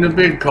of us in the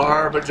big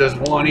car, but just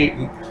one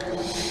eating.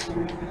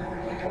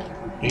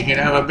 He can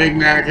have a Big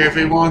Mac if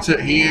he wants it.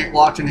 He ain't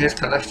watching his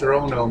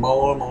cholesterol no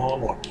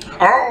more.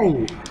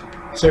 Oh!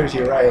 Serves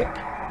you right.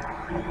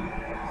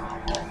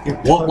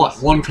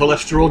 What? One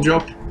cholesterol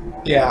joke?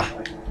 Yeah.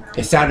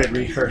 It sounded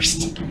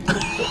rehearsed.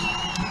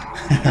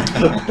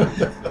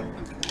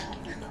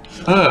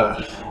 How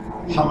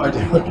am I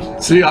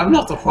doing? See, I'm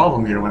not the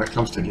problem here when it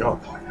comes to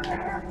jokes.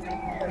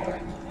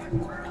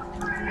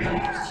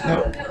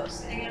 No.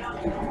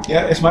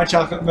 Yeah, it's my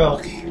chocolate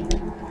milk.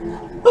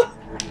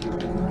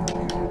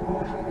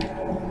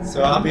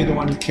 So I'll be the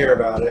one to care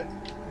about it.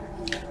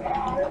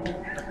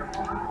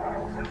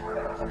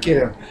 Get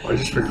him. I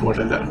just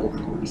recorded that whole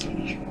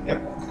conversation.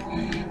 Yep.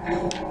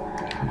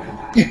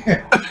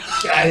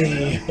 Got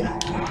him.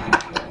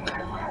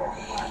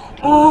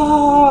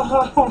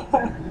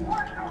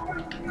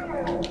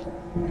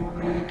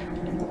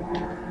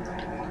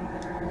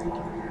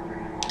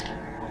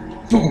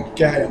 Boom,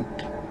 got him.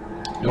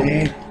 Nope.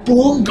 And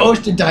boom goes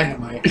the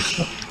dynamite. I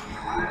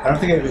don't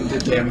think I even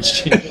did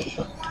damage to you.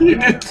 You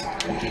did.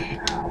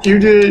 You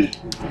did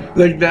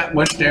like that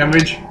much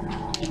damage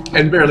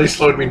and barely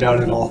slowed me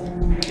down at all.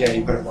 Yeah,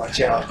 you better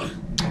watch out.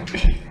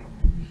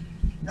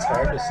 It's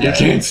hard to say. You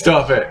can't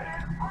stop it.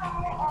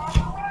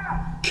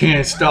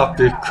 Can't stop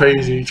this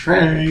crazy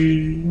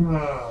train.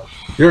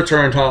 Your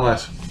turn,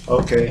 Thomas.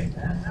 Okay.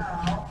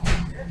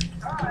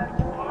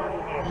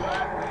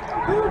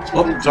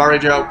 Oh, sorry,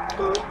 Joe.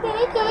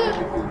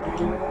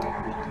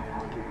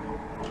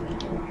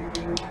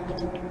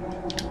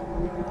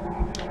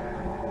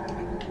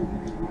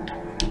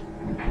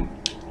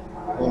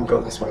 I won't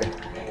go this way.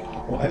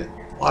 What?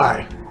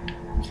 Why?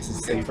 Because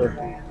it's safer.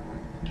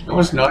 No,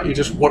 it's not. You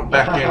just warp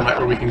back in right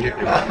where we can get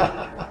you.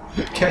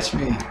 Catch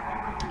me.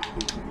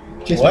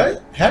 Catch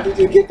What? How did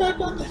you get back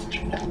on the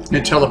track?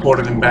 It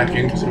teleported him back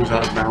in because he was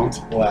out of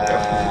bounds.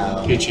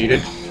 Wow. He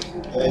cheated. Me.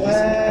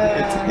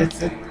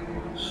 It's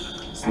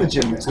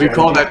legitimate. We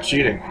call strategy. that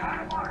cheating.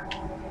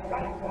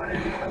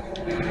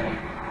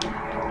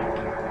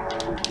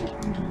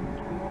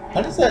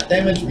 How does that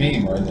damage me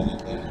more than it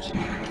damages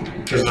you?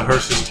 Because the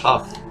hearse is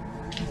tough.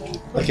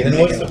 Like Then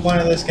what's the point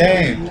of this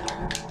game?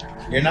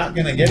 You're not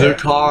gonna get The it.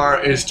 car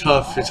is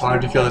tough. It's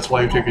hard to kill. That's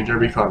why you take a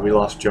derby car. We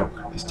lost Joe.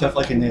 It's tough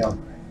like a nail.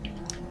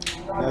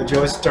 Now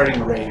Joe is starting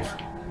to rave.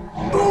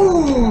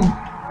 Boom!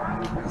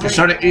 If he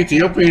started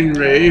Ethiopian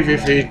rave,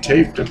 if he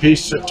taped a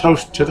piece of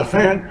toast to the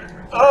fan.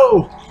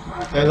 Oh!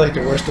 That's like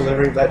the worst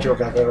delivery of that joke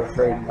I've ever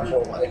heard in my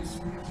whole life.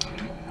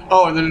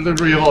 Oh, and the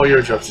delivery of all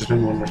your jokes has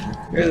been wonderful.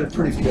 They're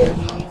pretty good.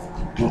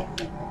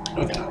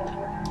 Okay.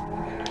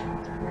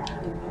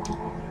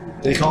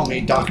 They call me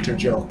Dr.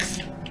 Jokes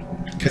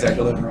because I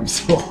deliver them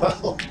so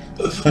well.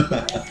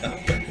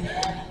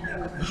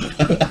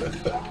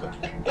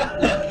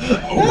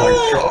 Oh my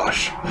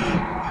gosh.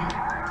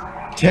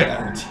 10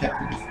 out of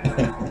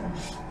 10.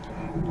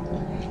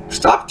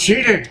 Stop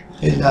cheating!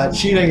 And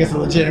cheating is a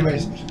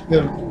legitimate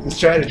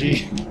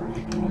strategy.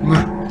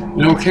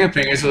 No,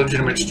 camping is a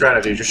legitimate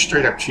strategy. Just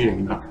straight up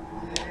cheating. No.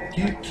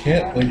 You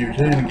can't when you're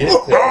trying to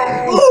get there.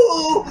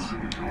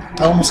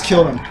 I almost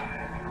killed him.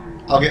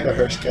 I'll get the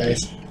hearse,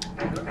 guys.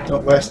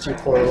 Don't rest your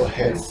poor little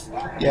heads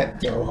yet,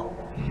 though.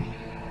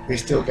 We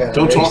still got.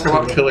 Don't talk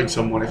about killing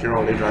someone if you're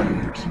already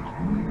driving yours.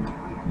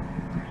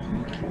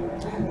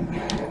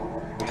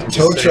 The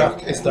tow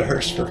truck is the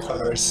hearse for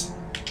cars.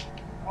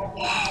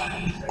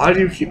 Why do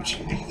you keep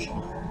cheating?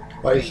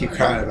 Why do you keep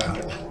crying about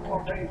it?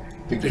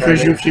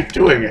 Because you keep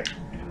doing it.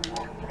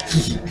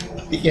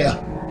 Yeah.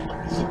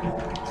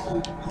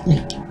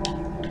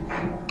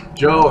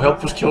 Joe,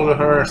 help us kill the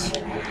hearse.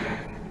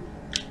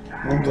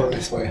 We'll go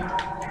this way.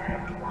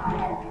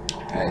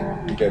 Hey,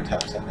 you go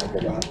top side, I'll go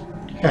bottom.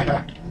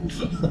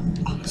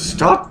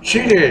 Stop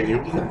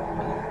cheating!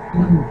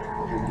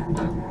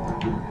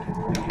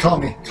 Call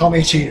me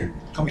a cheater.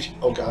 Call me.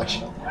 Oh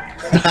gosh.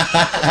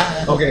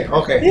 Okay.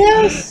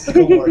 Yes!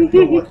 Go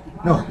work.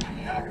 No.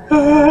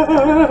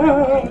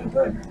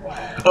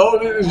 Oh,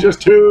 this is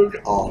just too.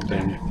 Oh,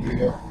 dang it. Here we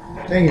go.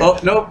 Dang it. Oh,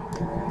 nope.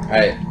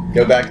 Alright,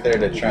 go back there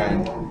to try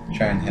and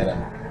hit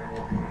him.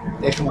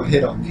 They come on,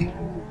 hit on me.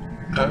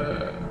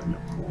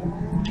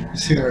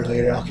 Sooner or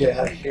later, I'll get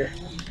out of here.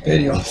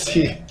 Then you'll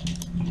see.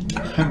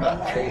 I'm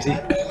not crazy.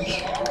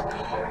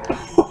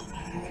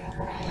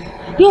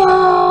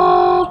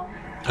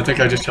 I think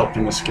I just helped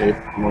him escape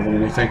more than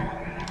anything.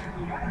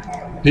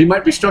 He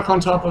might be stuck on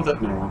top of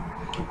that.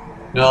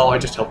 No, I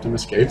just helped him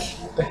escape.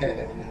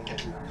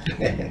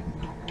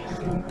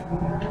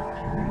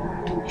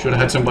 Should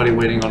have had somebody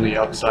waiting on the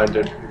outside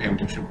to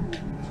ambush him.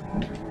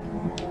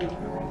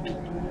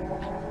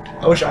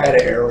 I wish I had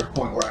an arrow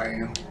point where I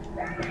am.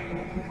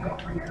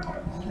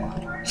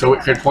 So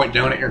it could point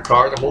down at your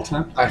car the whole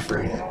time? I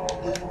forget.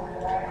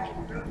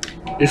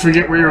 You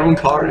forget where your own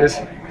car is?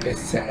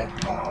 It's sad.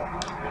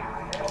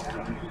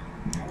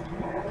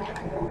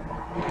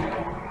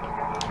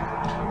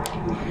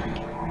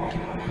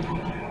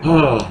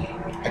 Oh,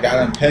 I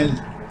got him pinned.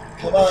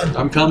 Come on.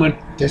 I'm coming.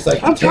 Just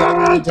like I'm a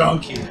coming.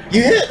 donkey.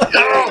 You hit.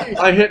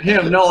 I hit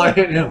him. No, I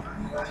hit him.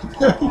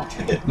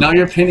 Now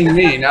you're pinning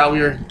me. Now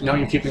you're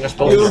keeping us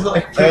both. You here. look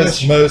like That's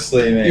pretty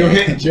mostly me. You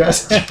hit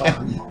just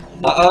John.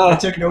 I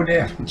took no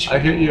damage. I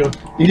hit you.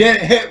 You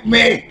didn't hit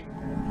me,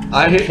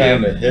 I hit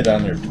Trying you. to hit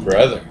on your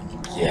brother.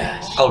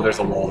 Yes. Oh, there's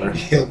a wall there.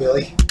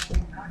 hillbilly.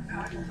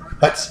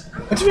 What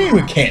do you mean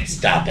we can't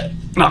stop it?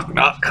 Knock,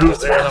 knock. Who's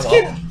there?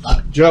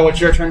 Joe, it's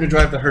your turn to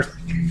drive the hearse.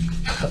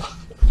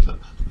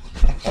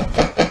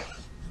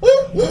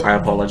 I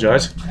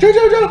apologize. Joe.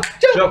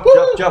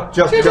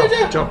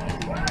 Joe.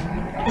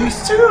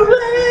 It's too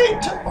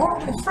late to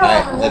order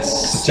fries. Alright,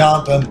 let's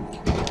stomp him.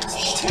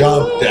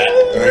 Stomp that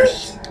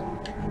earth.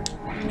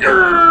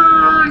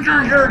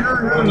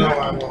 Oh no,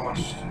 I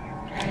lost.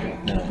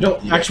 No,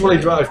 actually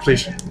drive,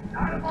 please.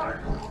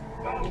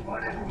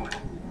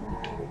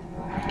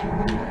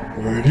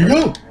 Where'd he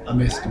go? I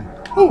missed him.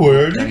 Oh,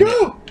 where'd he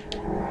go?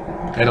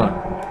 Head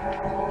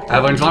on.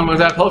 Having fun with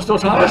that postal,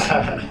 Thomas?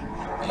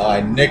 Oh,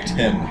 I nicked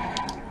him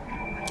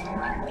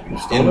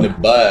in the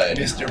bud.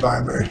 Mr.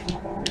 Barber.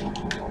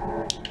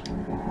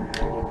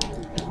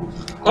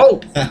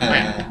 Oh!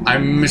 Man, I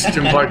missed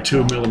him by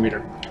 2 millimeter.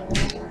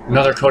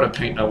 Another coat of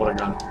paint, I would have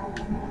gone.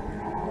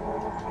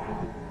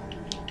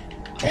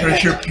 I'm pretty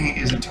sure paint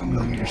isn't 2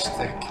 millimeters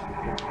thick.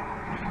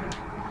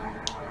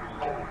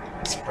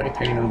 Spray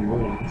paint on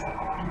wood.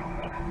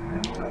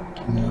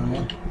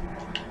 No.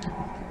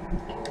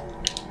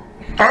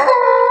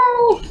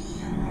 Oh!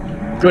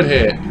 Good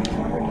hit.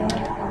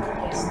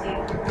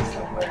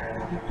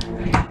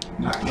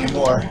 Not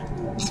anymore.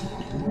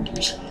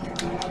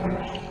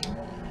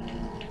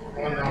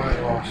 Oh no, I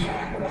lost.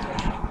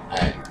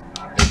 Alright.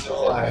 It's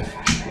Alive.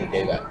 He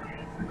gave up.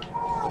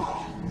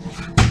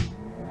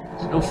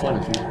 It's no fun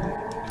if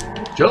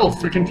you... Joe,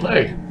 freaking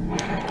play.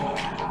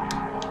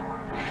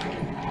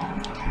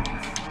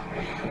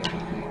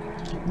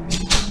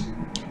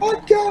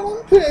 I got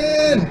him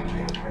pinned.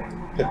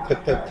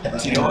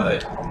 Do you know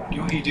what?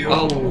 You do?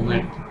 Oh,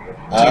 man.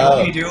 Do you know Oh,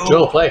 what you do?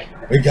 Joe, play.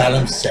 we got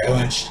him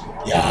sandwiched.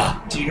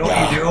 Yeah. Do you know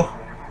what you do?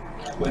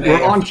 When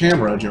We're on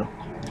camera, Joe.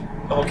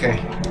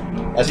 Okay.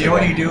 That's Do you know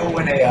what you do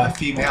when a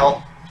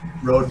female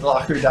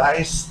roadblocker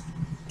dies?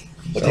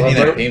 What do you mean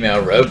a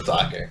female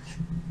roadblocker?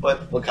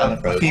 What kind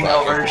of a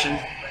female roadblocker? version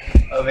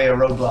of a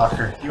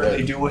roadblocker. You know what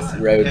they do with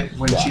Road it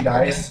when she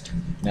blocker. dies?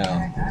 No.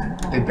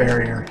 They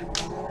bury her.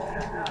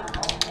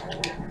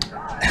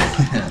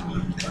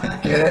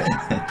 Get it?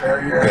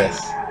 Bury her. Yes.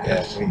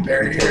 Yes. We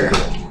Bury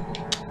totally her.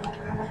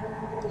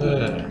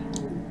 do.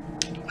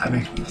 That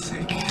makes me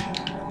sick.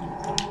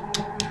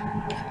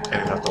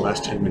 Edit out the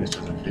last 10 minutes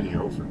of the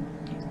video for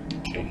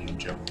Katie and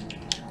Joe.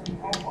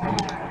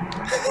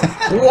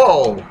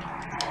 Whoa!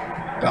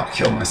 I'll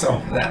kill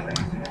myself for that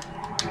one.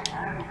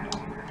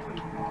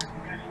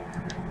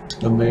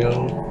 The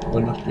mail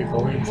will not be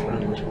going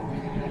through.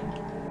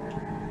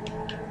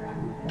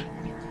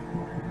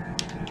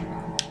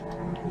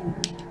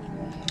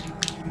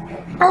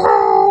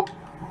 Oh!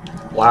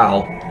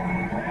 Wow.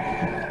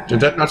 Did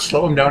that not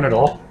slow him down at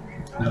all?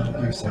 No,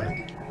 you're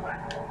sorry.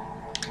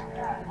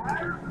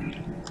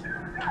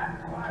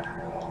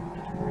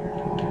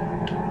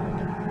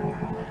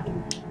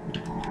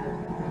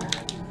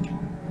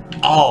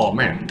 Oh,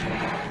 man.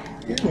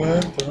 You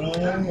went the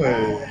wrong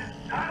way.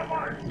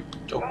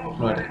 Don't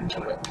run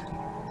into it.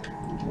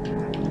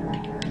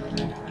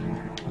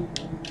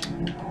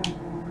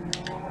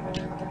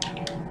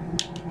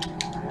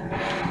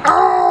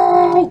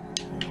 Oh!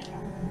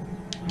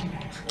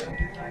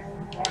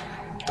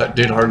 That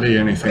did hardly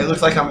anything. It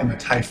looks like I'm in a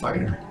TIE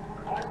fighter.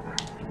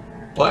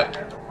 What?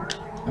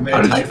 I'm in How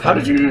a did, TIE you, how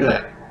did fighter you do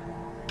that?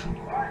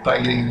 by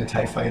getting in a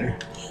TIE fighter.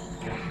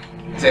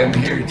 Say I'm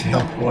here to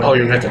help. Oh,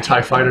 you got the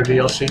TIE Fighter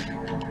DLC?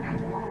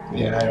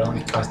 Yeah, it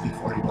only cost me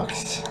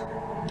 $40.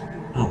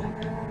 Oh,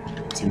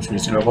 seems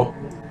reasonable.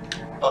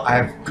 Oh, I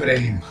have good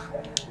aim,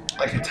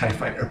 like a TIE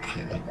fighter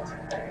pilot,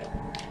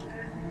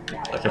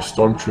 Like a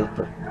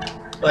stormtrooper.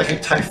 like a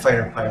TIE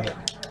fighter pilot.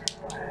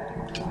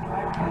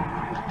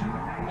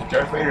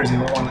 Darth Vader's the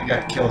only one that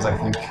got kills, I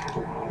think.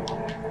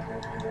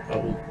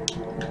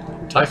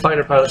 TIE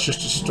Fighter pilot's just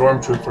a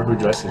stormtrooper who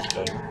dresses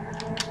better.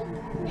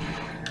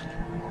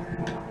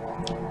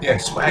 Yeah,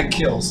 swag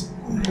kills.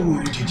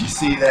 Ooh, did you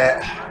see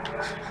that?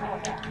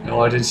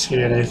 No, I didn't see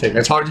anything.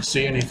 It's hard to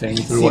see anything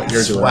You through see what the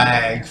you're doing.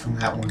 swag from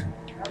that one.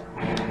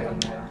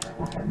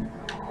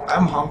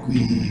 I'm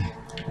hungry.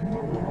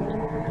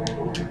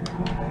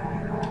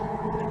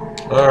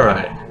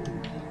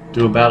 Alright.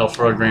 Do a battle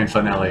for a grand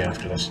finale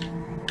after this.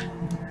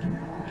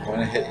 I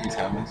want to hit you,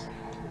 Thomas.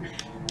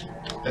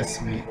 That's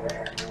sweet.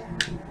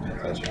 My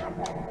pleasure.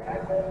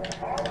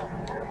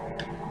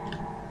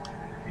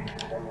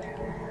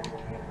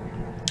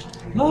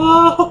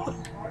 Oh!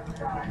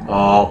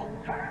 Oh.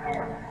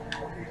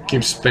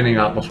 Keep spinning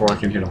out before I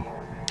can hit him.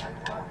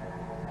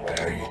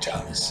 Where are you,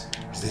 Thomas?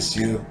 Is this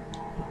you?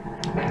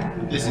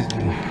 This is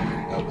me.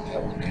 Oh,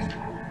 that one, man.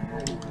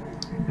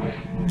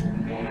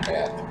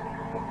 Yeah.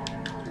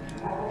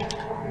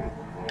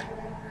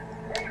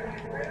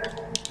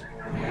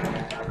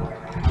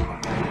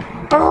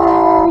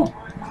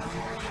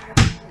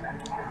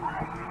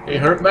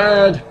 hurt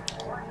bad.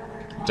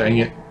 Dang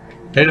it.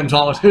 Hit him,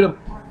 Thomas. Hit him.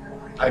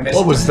 I missed.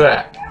 What was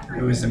that?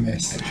 It was a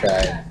miss. I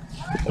tried.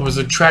 It was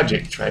a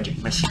tragic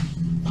miss.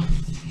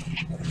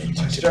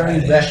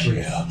 Starting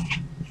backwards.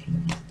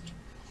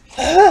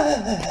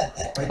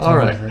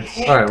 Alright.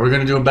 Alright, we're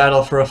gonna do a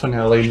battle for a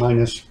finale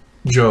minus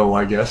Joe,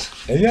 I guess.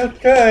 Hey,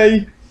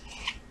 okay.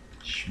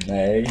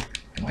 Schmay.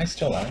 Am I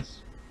still last?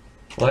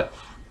 What?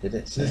 Did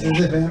it say? This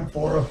is event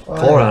 4 of 5.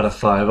 4 out of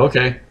 5,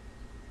 okay.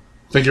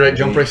 Figure 8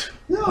 jump race.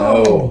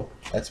 No.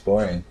 That's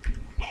boring.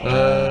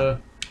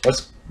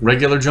 What's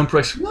Regular jump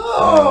race.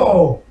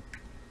 No!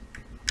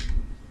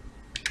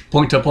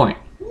 Point to point.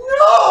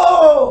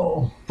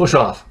 No! Push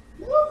off.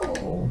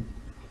 No!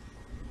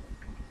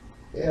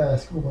 Yeah,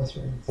 school bus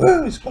race.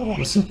 Woo, school bus.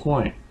 What's the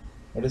point?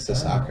 What is the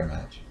soccer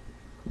match?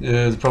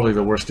 It's probably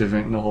the worst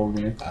event in the whole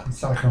game.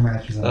 Soccer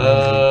matches.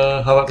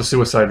 How about the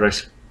suicide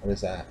race? What is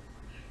that?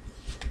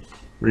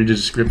 Read the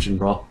description,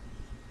 bro.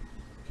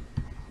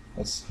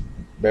 That's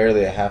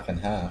barely a half and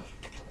half.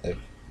 If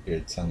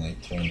you'd sound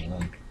like 2 and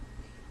 1.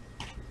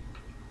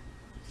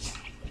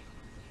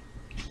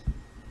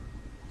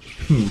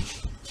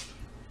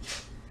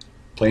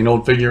 Plain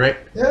old figure 8?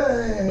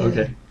 Yay!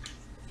 Okay.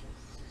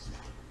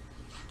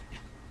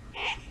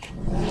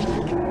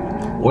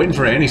 Waiting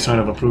for any sign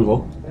of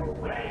approval.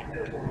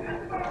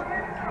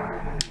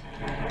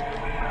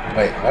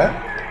 Wait, what?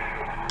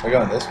 We're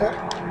going this way?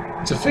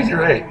 It's a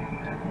figure 8.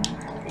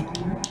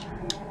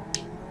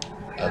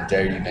 How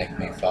dare you make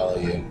me follow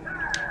you?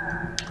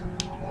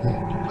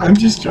 I'm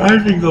just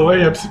driving the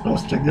way I'm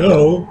supposed to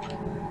go.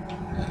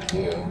 Not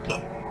you.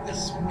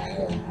 This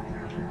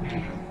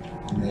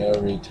Neo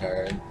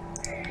retard.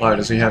 Why,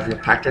 does he have your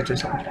package or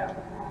something?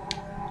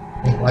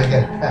 Well, I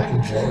get a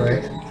package,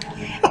 alright?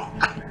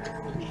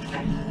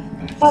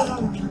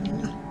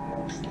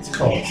 It's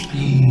called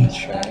speed.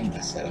 Trying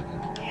to set up.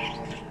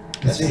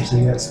 It's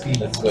actually got speed.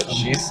 That's what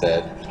she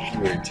said.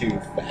 You were too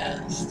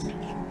fast.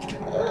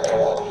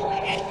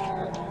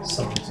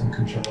 Something's in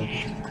control.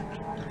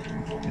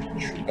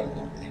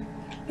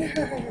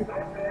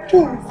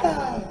 Too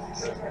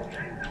fast.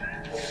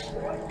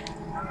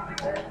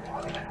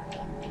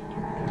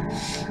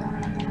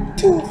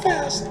 Too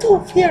fast, too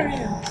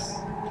furious.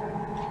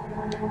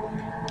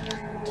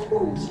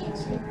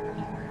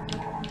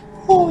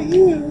 Oh,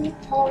 you.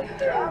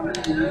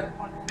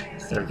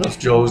 There goes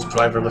Joe's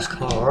driverless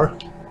car.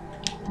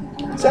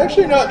 It's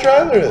actually not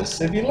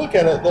driverless. If you look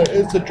at it, there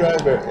is a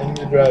driver in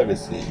the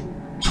driver's seat.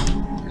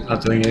 He's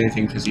not doing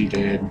anything because he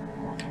did.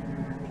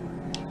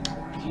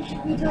 You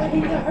should be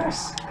driving the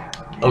hearse.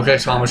 Okay,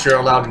 Thomas, you're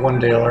allowed one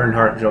Dale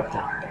Earnhardt joke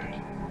now.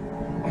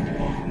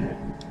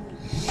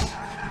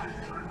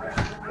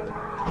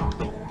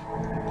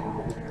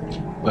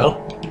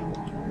 Well,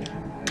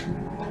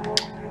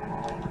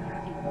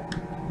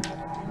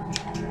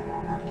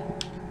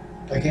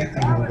 I can't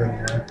think of a good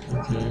one.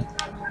 okay.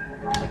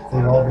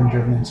 They've all been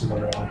driven into the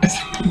road.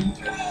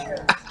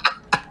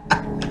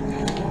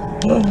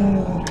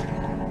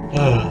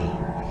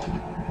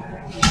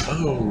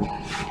 Oh.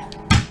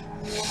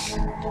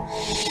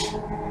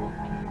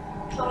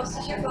 Thomas,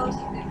 does your phone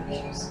take good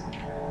pictures?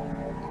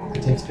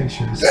 It takes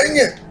pictures. Dang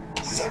it!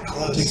 So It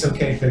close. takes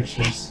okay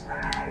pictures.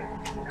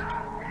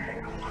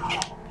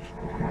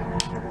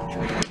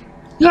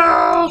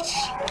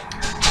 Yes!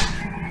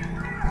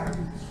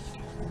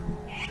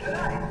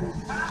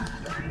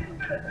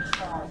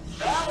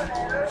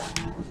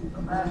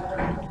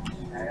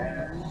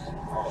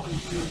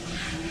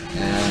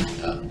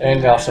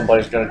 And now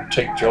somebody's gonna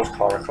take Joe's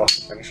car across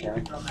the finish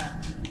line.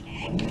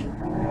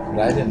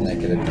 But I didn't make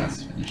it across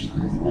the finish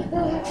line.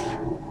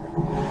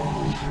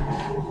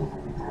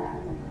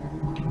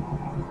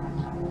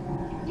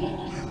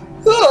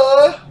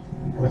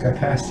 Like I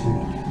passed you.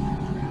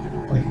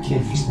 Like a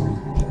kid used to.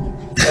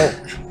 Oh.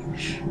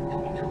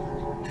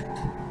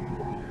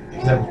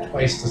 Because I have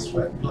twice the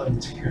sweat and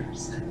blood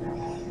tears.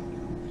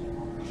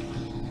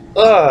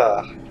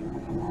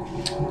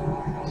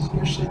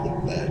 Especially the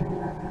bed.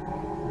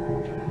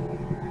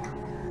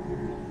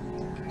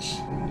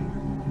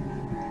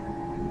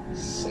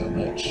 So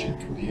much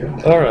career.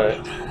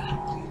 Alright.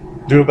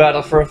 Do a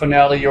battle for a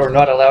finale. You're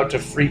not allowed to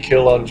free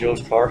kill on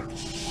Joe's car.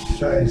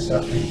 Try and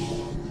stop me.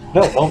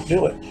 No, don't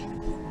do it.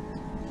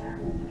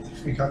 It's a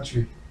free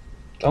country.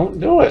 Don't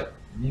do it.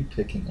 You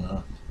picking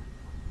up?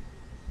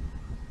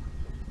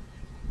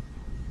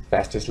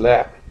 Fastest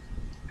lap.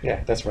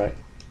 Yeah, that's right.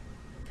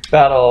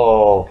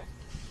 Battle.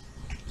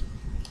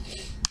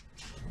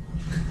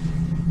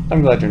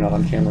 I'm glad you're not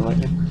on camera right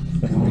now.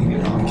 You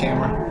get on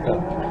camera.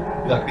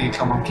 Yeah. You like me to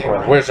come on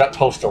camera. Where's that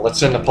postal? Let's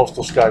send the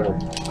postal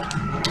skyward.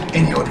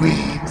 In your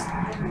dreams.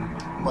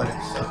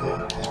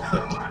 Motherfucker.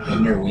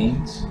 In your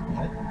wings?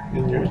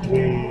 In your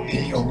dreams.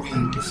 In your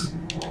wings.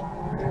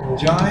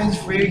 John's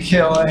free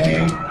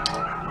killing.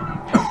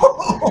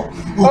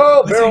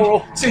 Oh, barrel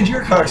roll. Send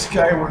your car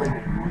skyward.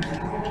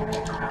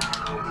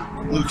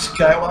 Luke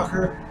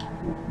Skywalker.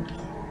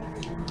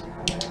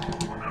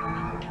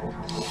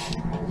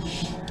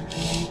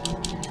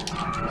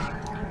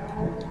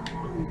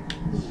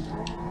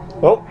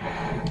 Oh,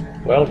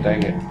 well,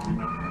 dang it.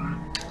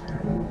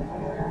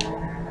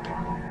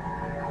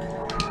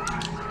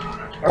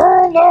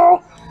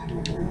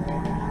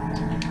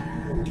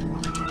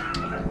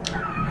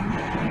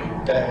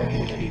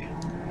 Hey.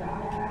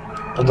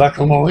 I'm back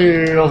on my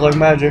wheels like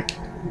magic.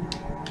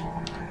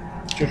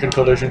 Chicken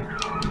collision.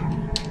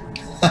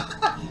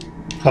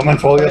 Coming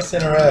for you. Twice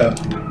in a row.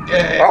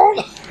 Yay! Oh,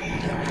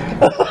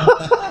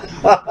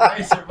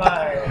 I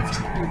survived.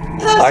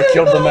 I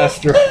killed the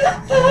master.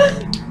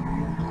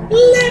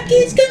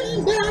 Lucky's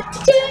coming back to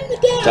turn me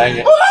down. Dang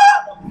it.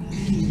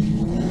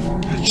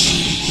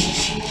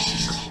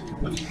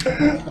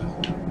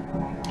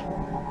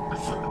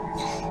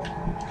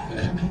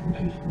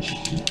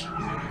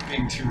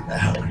 Being too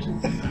loud.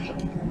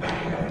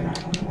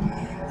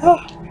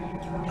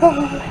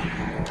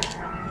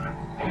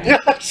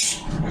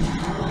 Yes!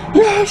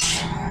 Yes!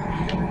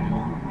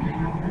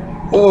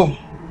 Oh.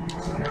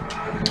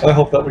 I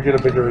hope that would get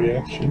a bigger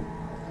reaction.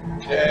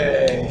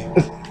 Yay!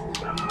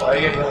 Well,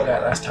 I got yelled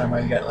at last time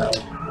I got loud.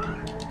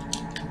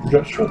 You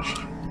got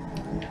shushed.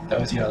 That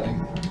was yelling.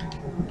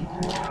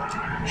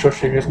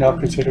 Shushing is now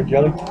considered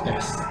yelling.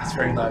 Yes, it's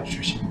very loud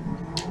shushing.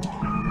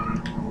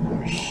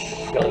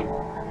 Yelling.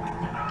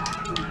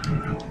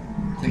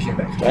 They get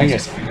back. Dang it.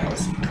 Something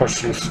else.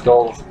 Crush your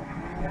skull.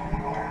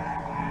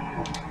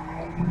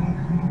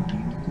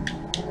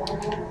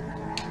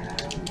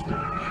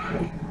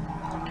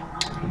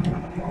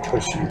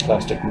 Crush you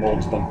plastic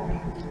molds them.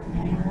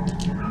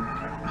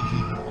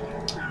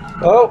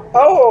 Oh!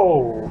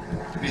 Oh!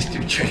 These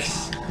two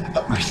tricks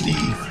up my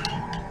sleeve.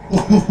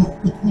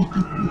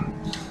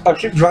 I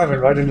keep driving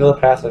right into the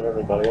path of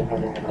everybody. I'm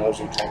having a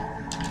lousy time.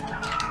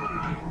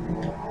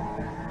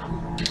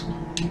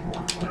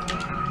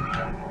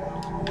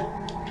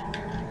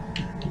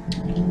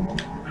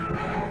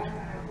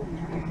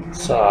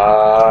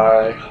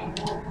 Sigh.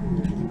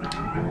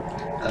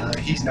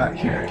 He's not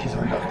here. He's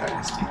on Duck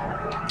Dynasty.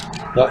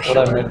 Not what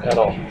I meant at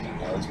all.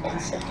 That was my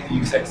second.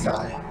 You said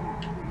sigh.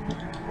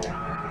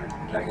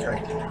 I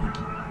corrected it.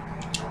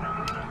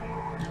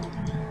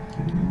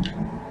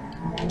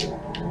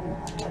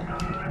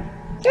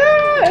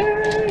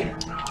 Yay!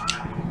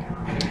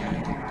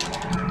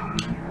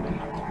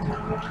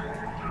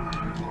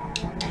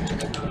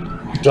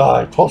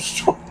 Die,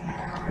 postal.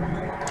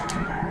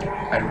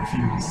 I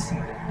refuse.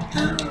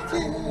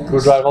 Go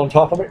drive on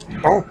top of it.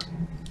 Oh.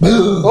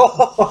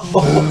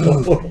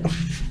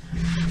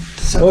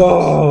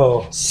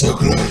 Oh. So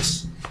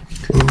close.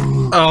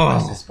 Press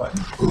Oh. this button.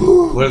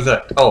 What is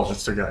that? Oh,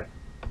 that's the guy.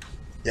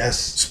 Yes.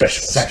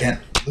 Special. Second.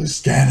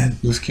 Loose cannon.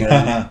 Loose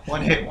cannon.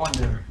 One hit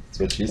wonder. That's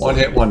what she said. One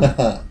hit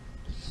wonder.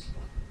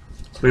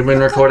 We've been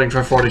recording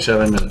for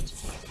 47 minutes.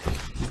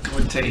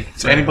 Would take.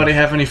 Does anybody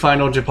have any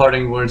final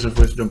departing words of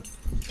wisdom?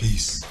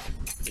 Peace.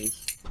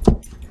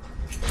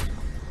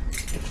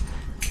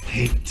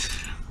 Hate.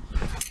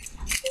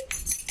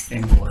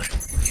 And more.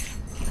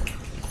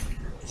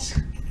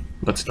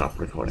 Let's stop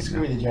recording now.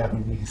 Screw the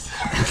Japanese.